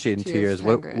 right. Renegotiate in 2 two years, years. 10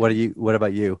 What are grand. you? What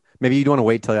about you? Maybe you don't want to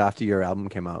wait till after your album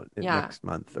came out Yeah. next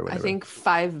month or I whatever. think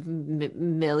 $5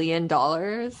 million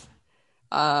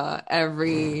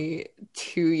every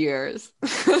 2 years.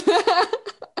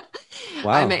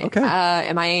 Wow. Okay.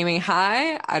 Am I aiming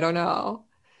high? I don't know. Well,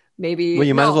 Maybe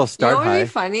you might as no. well You know start what would be high.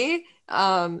 funny?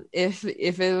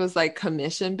 If it was like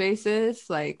commission basis,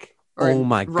 like Oh or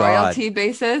my God. royalty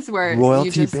basis, where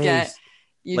Royalty based,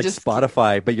 you like just get,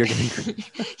 Spotify, but you're getting.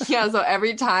 yeah. So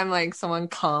every time like someone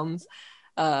comes,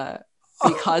 uh,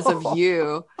 because of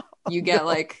you, you get No,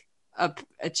 like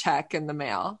a check in the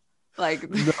mail, like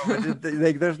no,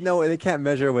 there's no way they can't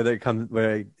measure whether it comes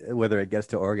whether it gets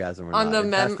to orgasm or on not. the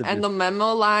It has mem to and just the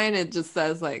memo line. It just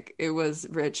says like it was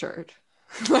Richard,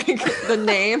 like the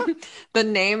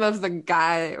name of the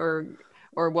guy or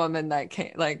woman that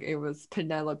came, like it was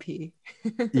Penelope.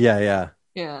 yeah, yeah.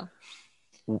 Yeah,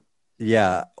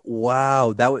 Yeah.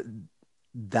 Wow.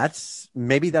 That's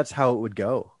maybe that's how it would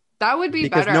go. that would be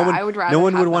Because better. I would no rather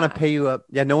one would have want to that. pay you up.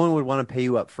 Yeah, no one would want to pay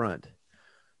you up front.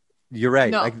 You're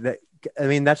right. No. Like that, I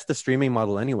mean, that's the streaming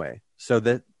model anyway.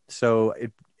 So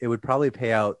it would probably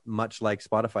pay out much like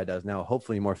Spotify does now,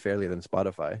 hopefully more fairly than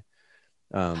Spotify.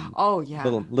 Oh yeah.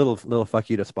 Little fuck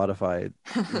you to Spotify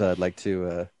that I'd like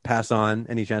to pass on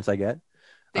any chance I get.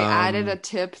 They added a Um,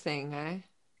 tip thing, eh?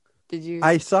 Did you?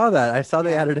 I saw that. I saw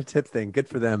they Yeah. added a tip thing. Good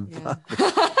for them. Yeah.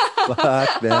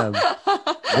 Fuck them.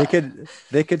 They could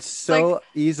Like, so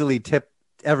easily tip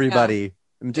yeah. everybody.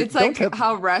 It's Just don't like tip.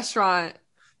 how restaurant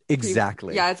people,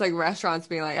 Exactly. yeah, it's like restaurants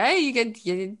being like, hey, you can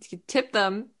tip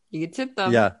them. You can tip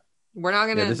them. Yeah. We're not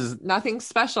Yeah. gonna nothing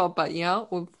special, but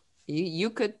you you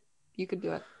could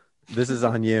do it. This is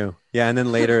on you. Yeah. And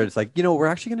then later it's like, we're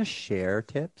actually gonna share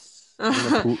tips. We're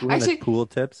gonna Actually, pool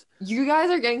tips. you guys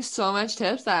are getting so much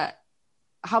tips that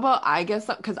how about I get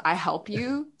some because I help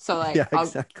you. So Yeah, like I'll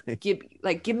exactly.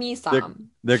 give me They're some.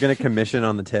 they're gonna commission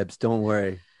on the tips. Don't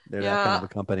worry. They're that kind of Yeah. a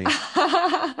company.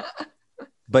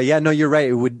 But yeah, no, you're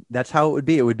right. That's how it would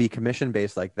be. It would be commission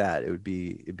based like that. It'd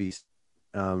be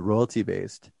royalty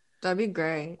based. That'd be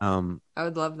great. Um, I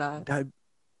would love that. that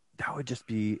that would just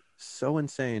be so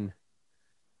insane.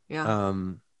 Yeah.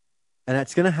 Um, and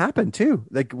it's gonna happen too.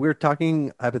 Like we're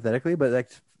talking hypothetically, but like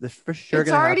this for sure It's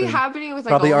gonna already happen. happening with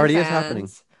like Probably already is happening.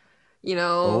 OnlyFans, you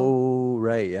know, Oh,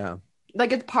 right, yeah.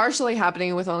 like it's partially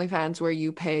happening with OnlyFans where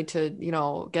you pay to,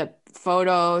 get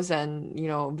photos and,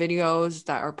 videos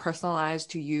that are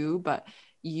personalized to you, but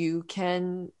you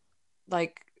can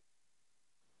like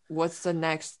what's the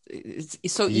next? It's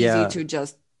so easy Yeah. to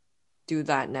just do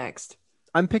that next.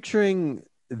 I'm picturing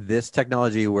this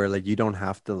technology where like you don't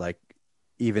have to like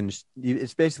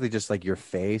it's basically just like your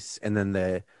face and then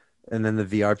the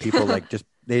VR people like just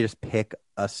pick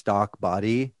a stock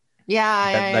body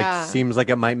Yeah, that yeah, like yeah. seems like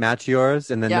it might match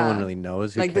yours and then no one Yeah. really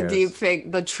knows. Who Like the deep cares?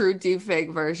 fake, the true deep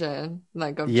fake version,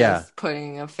 like of Yeah. just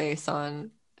putting a face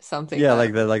on something Yeah,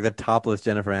 that like the topless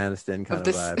Jennifer Aniston of kind of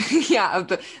this, vibe. yeah, of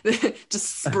the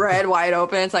just spread wide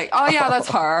open. It's like, oh yeah, that's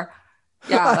her.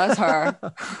 Yeah, that's her.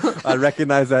 I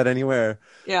recognize that anywhere.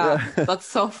 Yeah, Yeah. that's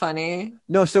so funny.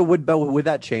 No, so would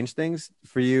that change things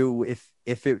for you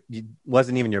if it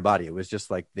wasn't even your body? It was just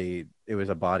like it was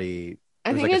a body. It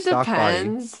I was think like a it stock body.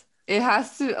 depends. It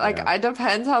has to like Yeah. it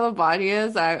depends how the body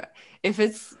is. If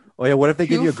it's Oh yeah, what if they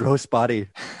give too you a gross body?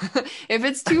 if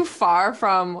it's too far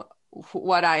from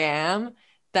what I am,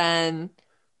 then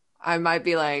I might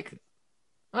be like,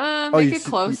 Oh, make it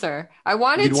closer. I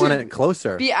want you'd it want it to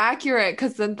closer. be accurate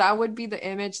because then that would be the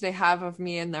image they have of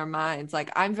me in their minds.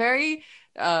 Like I'm very,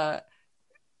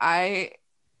 I,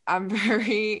 I'm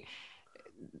very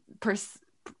pers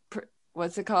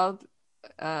what's it called?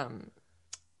 Um,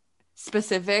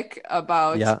 specific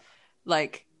about Yeah,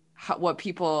 like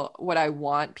what I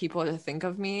want people to think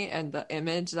of me and the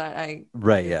image that I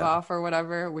right. give Yeah, off or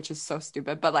whatever, which is so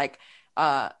stupid. But like,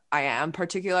 I am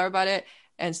particular about it.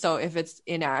 And so if it's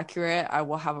inaccurate, I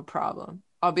will have a problem.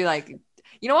 I'll be like,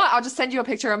 you know what? I'll just send you a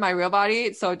picture of my real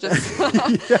body. So just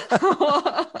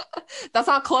yeah, that's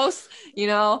not close, you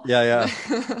know? yeah,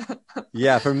 yeah,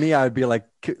 yeah. For me, I would be like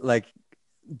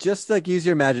just like use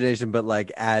your imagination, but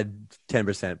like add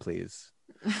 10%, please.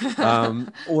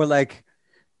 Or like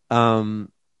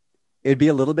um, it'd be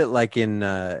a little bit like in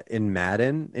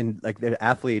Madden, in like the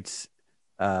athletes,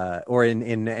 or in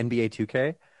NBA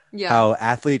 2K. Yeah. How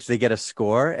athletes they get a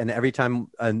score, and every time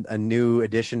a new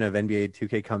edition of NBA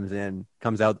 2K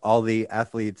comes out, all the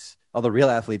real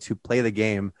athletes who play the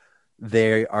game,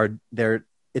 they're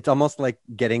it's almost like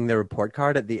getting their report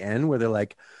card at the end where they're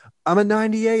like, I'm a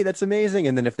 98, that's amazing.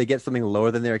 And then if they get something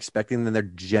lower than they're expecting, then they're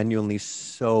genuinely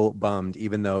so bummed,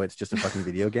 even though it's just a fucking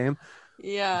video game.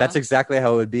 That's Yeah. exactly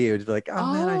how it would be. It would be like,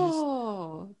 oh man,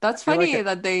 Oh, I that's feel like funny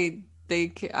that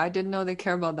I didn't know they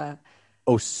care about that.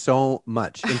 oh so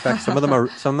much. In fact, some of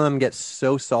them get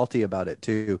so salty about it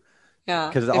too, Yeah,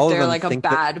 because if they're like a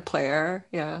bad player,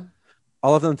 yeah,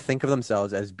 all of them think of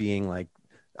themselves as being like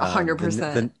a hundred the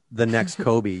percent. the next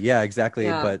Kobe. Yeah, exactly.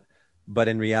 Yeah, But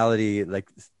in reality, like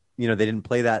they didn't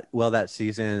play that well that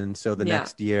season, so the yeah.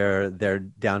 next year they're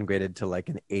downgraded to like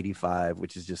an 85,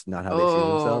 which is just not how they see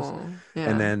themselves. Oh, And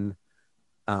yeah. then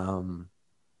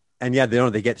and yeah,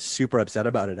 they get super upset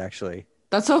about it actually.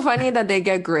 That's so funny that they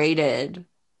get graded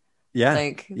Yeah,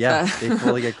 like yeah, they that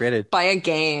fully get graded. by a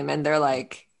game, and they're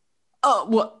like, "Oh,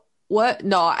 what? What?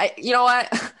 No, you know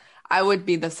what? I would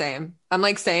be the same." I'm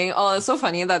like saying, "Oh, it's so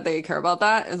funny that they care about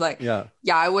that." It's like, Yeah,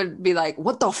 yeah, I would be like,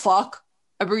 "What the fuck?"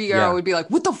 Every year, I yeah, would be like,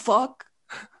 "What the fuck?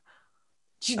 I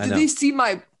Did they know. see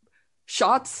my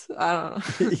shots? I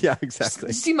don't know. Yeah, Just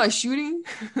exactly. see my shooting?"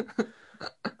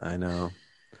 I know.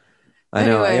 I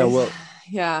know. Yeah, Anyways, well,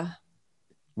 yeah,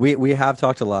 we have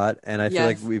talked a lot, and I feel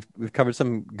like yes, we've covered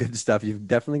some good stuff. You've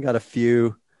definitely got a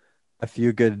few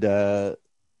good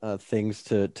things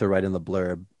to write in the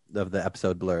blurb of the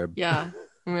episode blurb. yeah.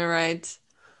 Am I right?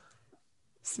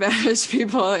 Spanish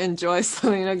people enjoy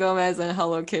Selena Gomez and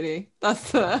Hello Kitty.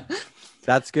 That's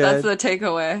That's good. the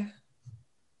takeaway.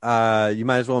 You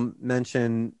might as well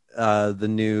mention the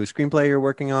new screenplay you're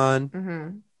working on Hmm.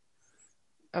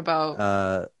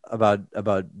 About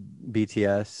about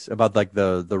BTS, about like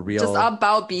the just real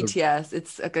about the BTS.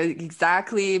 It's like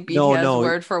exactly no BTS no.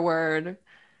 word for word.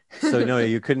 So no,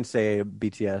 you couldn't say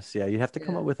BTS. Yeah, you'd have to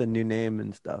come Yeah. up with a new name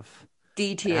and stuff. Have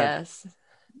DTS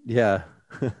yeah,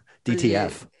 or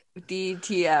DTF.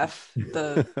 DTF.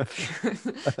 The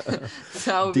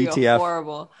that would be a DTF.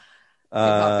 horrible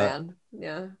hip hop Uh, band.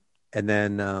 Yeah. and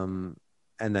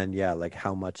then yeah, like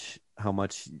how much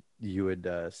you would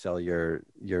sell your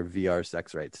VR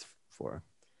sex rights for.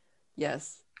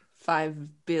 Yes. $5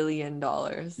 billion.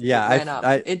 Yeah, It went up.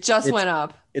 It just it's went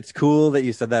up. it's cool that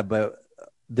you said that, but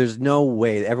there's no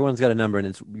way everyone's got a number and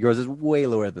it's yours is way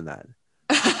lower than that.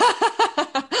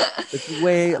 It's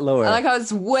way I like lower. how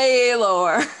it's way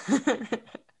lower.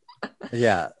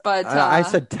 Yeah. But I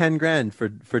said 10 grand for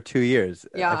 2 years.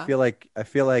 yeah, I feel like I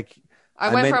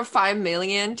I went meant from 5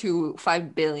 million to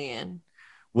 5 billion.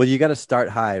 well, you got to start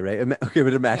high, right? Okay,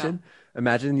 but Yeah.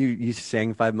 imagine you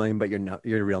saying 5 million, but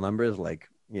your real number is like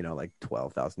like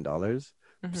 $12,000.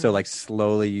 So Hmm. like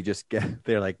slowly you just get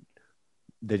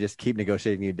they just keep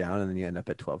negotiating you down, and then you end up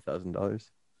at $12,000.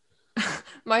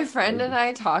 My friend and Crazy.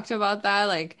 I talked about that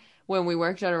like when we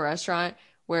worked at a restaurant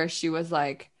where she was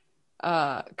like,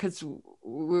 because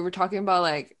we were talking about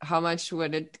like how much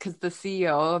would it, because the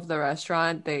CEO of the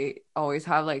restaurant, they always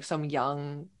have like some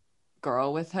young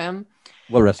girl with him.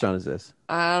 What restaurant is this?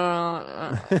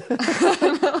 I don't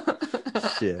know.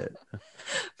 Shit.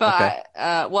 But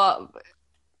Okay. well,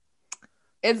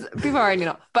 it's people already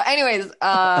know. But anyways,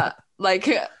 like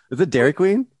Is it Dairy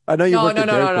Queen? I know you no, worked no, at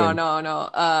no, Dairy no, no, Queen. no,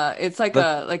 no. It's like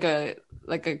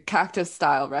Let a cactus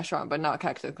style restaurant, but not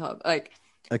Cactus Club. Like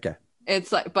okay.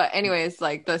 it's like, but anyways,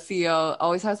 like the CEO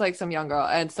always has like some young girl,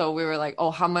 and so we were like,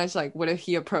 oh, how much? Like, what if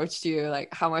he approached you?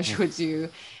 Like, how much would Oof. you?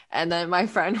 And then my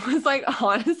friend was like,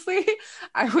 honestly,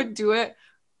 I would do it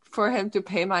for him to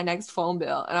pay my next phone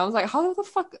bill. And I was like, how the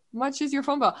fuck much is your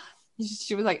phone bill?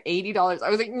 She was like $80. I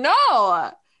was like,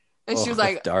 no. And she Oh, was that's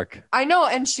like, dark. I know.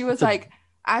 And she was That's a like,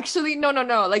 actually, no, no,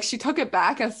 no. Like she took it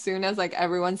back as soon as like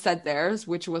everyone said theirs,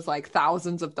 which was like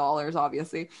thousands of dollars,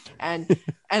 obviously.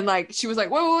 And like she was like,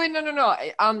 wait, wait, wait, no, no,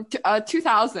 no.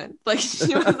 2000. Like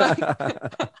she was like,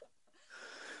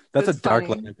 that's a it's dark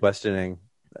line funny. of questioning.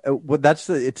 Well,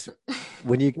 it's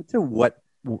when you get to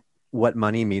what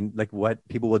money mean, like what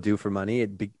people will do for money,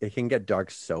 it can get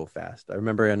dark so fast. I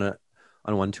remember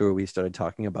on one tour we started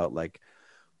talking about like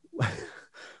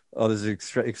oh, this is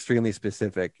extremely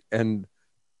specific, and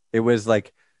it was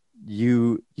like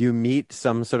you meet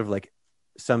some sort of like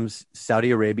some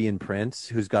Saudi Arabian prince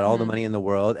who's got all the Hmm. money in the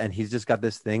world, and he's just got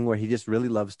this thing where he just really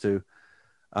loves to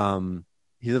um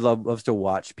loves to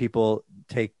watch people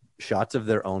take shots of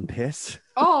their own piss.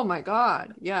 Oh my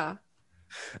God. Yeah.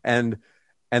 and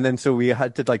and then so we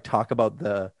had to like talk about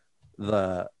the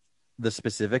the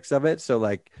specifics of it. So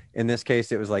like in this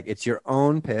case it was like it's your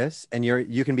own piss, and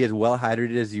you can be as well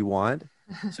hydrated as you want,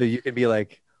 so you can be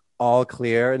like all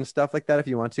clear and stuff like that if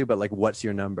you want to, but like what's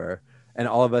your number? And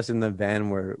all of us in the van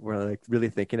were like really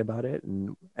thinking about it,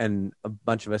 and a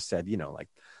bunch of us said like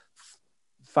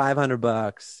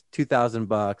 $500,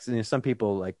 $2,000, and some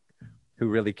people like who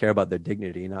really care about their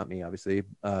dignity, not me, obviously,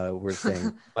 were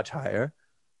saying much higher.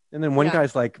 And then one Yeah,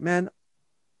 guy's like, man,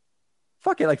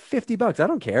 fuck it, like $50. I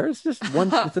don't care. It's just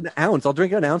one. It's an ounce. I'll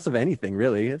drink an ounce of anything.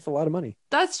 Really, it's a lot of money.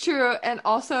 that's true. And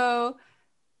also,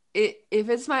 if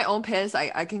it's my own piss,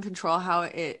 I can control how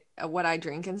it what I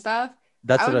drink and stuff.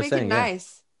 That's I what would I was make it saying. Yeah,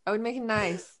 nice. I would make it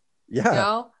nice. You yeah.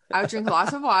 know, I would drink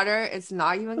lots of water. It's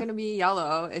not even gonna be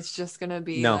yellow. It's just gonna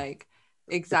be No, like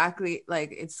exactly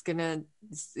like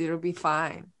it'll be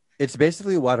fine. it's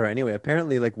basically water anyway.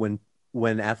 Apparently, like when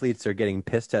athletes are getting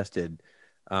piss tested,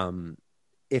 um,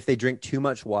 if they drink too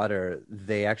much water,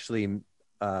 they actually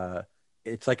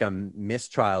it's like a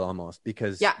mistrial almost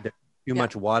because Yeah, there's too yeah,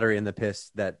 much water in the piss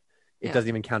that it yeah. doesn't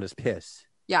even count as piss.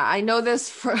 Yeah, I know this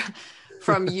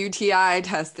from UTI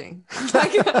testing.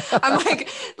 Like I'm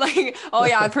like oh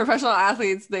yeah, professional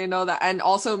athletes they know that, and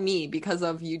also me because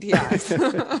of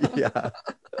UTIs. Yeah.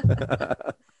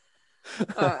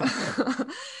 Uh,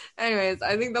 anyways,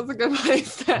 I think that's a good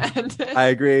place to end I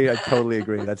it. agree. I totally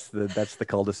agree. That's the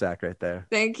cul-de-sac right there.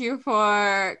 Thank you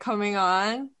for coming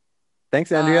on.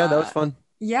 Thanks, Andrea. That was Uh, fun.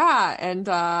 yeah, and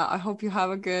I hope you have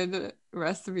a good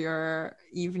rest of your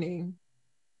evening.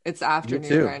 It's You afternoon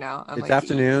too. right now. I'm It's like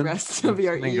afternoon. rest I'm of just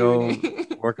your gonna go evening.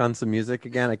 work on some music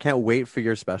again. I can't wait for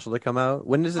your special to come out.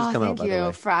 When does this Oh, come out, thank by the you.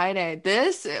 way? Friday.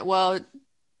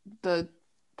 The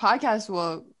podcast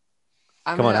will,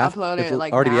 I'm Come on, gonna after upload it it'll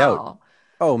like already be out. now.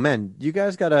 Oh man, you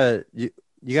guys are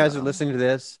So, listening to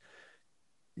this.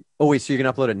 Oh wait, so you're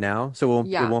gonna upload it now? So it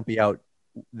yeah. won't be out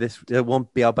it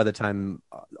won't be out by the time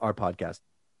our podcast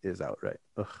is out, right?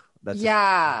 Ugh, that's just a way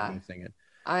Yeah, of saying it.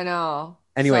 I know.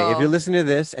 Anyway, if you're So, listening to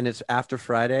this and it's after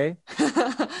Friday,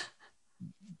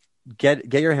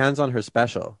 get your hands on her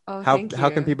special. oh, How thank how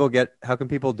can you. people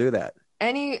do that?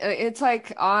 It's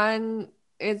like on,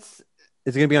 it's,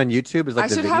 Is it gonna be on YouTube? Is I like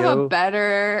the should have a video?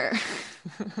 better,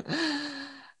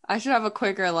 I should have a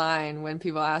quicker line when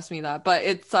people ask me that, but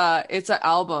it's an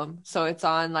album. So it's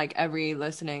on like every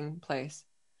listening place.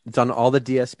 It's on all the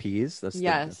DSPs. That's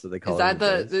Yes. what they call it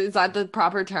these days. Is that the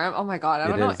proper term? Oh my God, I It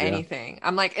don't know is, yeah. anything.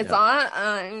 I'm like, it's Yeah.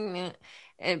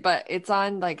 on, but it's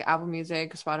on like Apple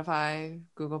Music, Spotify,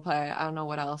 Google Play. I don't know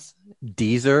what else.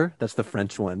 Deezer, that's the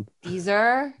French one.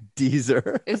 Deezer?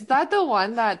 Deezer. Is that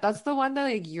that's the one that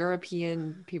like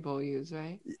European people use,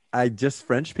 right? I just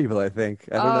French people, I think.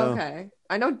 I don't Oh, know. okay.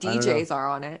 I know I don't know. DJs are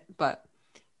on it, but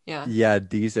yeah. Yeah,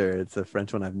 Deezer. It's a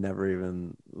French one. I've never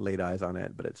even laid eyes on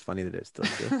it, but it's funny that it still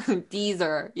exists.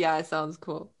 Deezer. Yeah, it sounds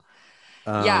cool.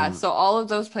 Yeah, Um, so all of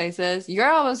those places. Your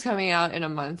album's coming out in a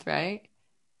month, right?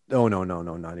 oh no, no,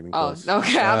 no, not even Oh, close.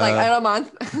 okay. I'm like, in a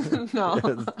month. No.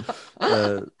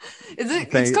 uh,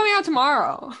 It's thank, coming out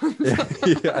tomorrow.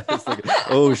 yeah, it's like,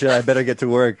 oh shit, I better get to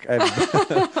work.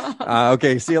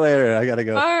 Okay, see you later. I gotta All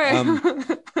go.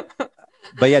 right.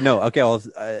 But yeah, no, okay. Well,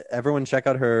 everyone check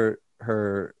out her.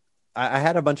 I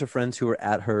had a bunch of friends who were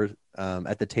at her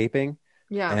at the taping,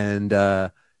 Yeah.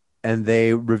 and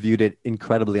they reviewed it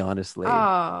incredibly honestly. Oh.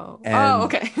 Oh, And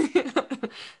okay.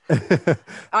 and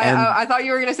I thought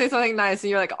you were gonna say something nice and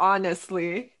you're like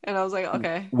honestly. And I was like,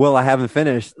 okay, well, I haven't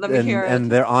finished, let me hear and it.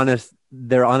 their honest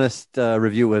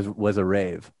review was a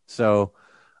rave. So,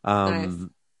 Nice.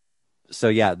 um, so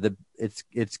yeah, it's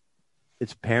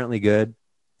apparently good,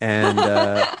 and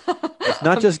it's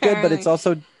not just good, but Apparently.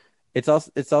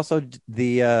 it's also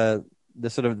the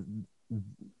sort of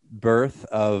birth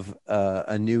of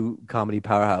a new comedy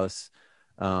powerhouse,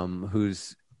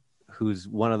 who's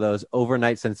one of those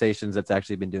overnight sensations that's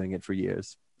actually been doing it for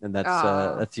years, and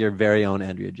Oh, that's your very own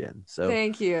Andrea Jin. So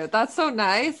thank you. That's so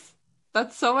nice.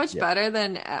 That's so much yeah. better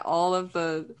than all of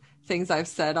the things I've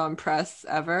said on press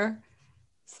ever.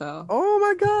 So Oh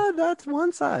my God, that's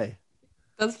one side.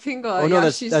 that's Oh Pingo. no, Yeah,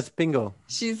 that's Bingo.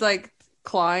 she's like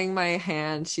clawing my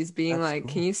hand. She's being That's like,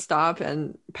 "Can cool. you stop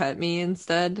and pet me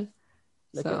instead?"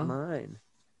 Look at So, mine.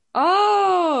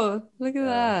 oh, look at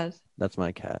Yeah, that. that's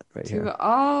my cat right Too, here.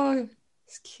 oh,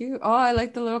 it's cute. Oh, I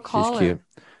like the little She's cute. collar.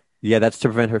 Yeah, that's to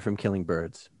prevent her from killing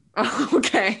birds. Oh,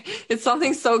 okay. It's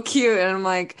something so cute, and I'm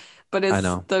like, but I it's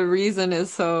know. the reason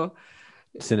is so,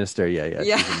 Sinister. Yeah, yeah.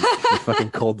 yeah. She's a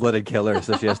fucking cold-blooded killer,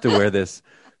 so she has to wear this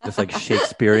like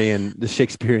Shakespearean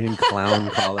clown I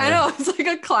collar. know, it's like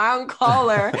a clown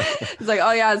collar. It's like,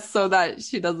 oh yeah, it's so that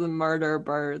she doesn't murder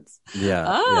birds. Yeah,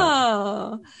 yeah.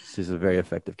 Oh, She's a very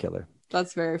effective killer.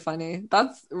 that's very funny.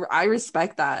 I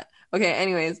respect that. Okay,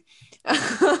 anyways.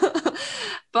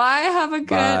 Bye. Have a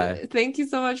Bye. good, thank you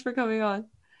so much for coming on.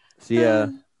 See ya.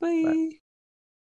 Bye. Bye.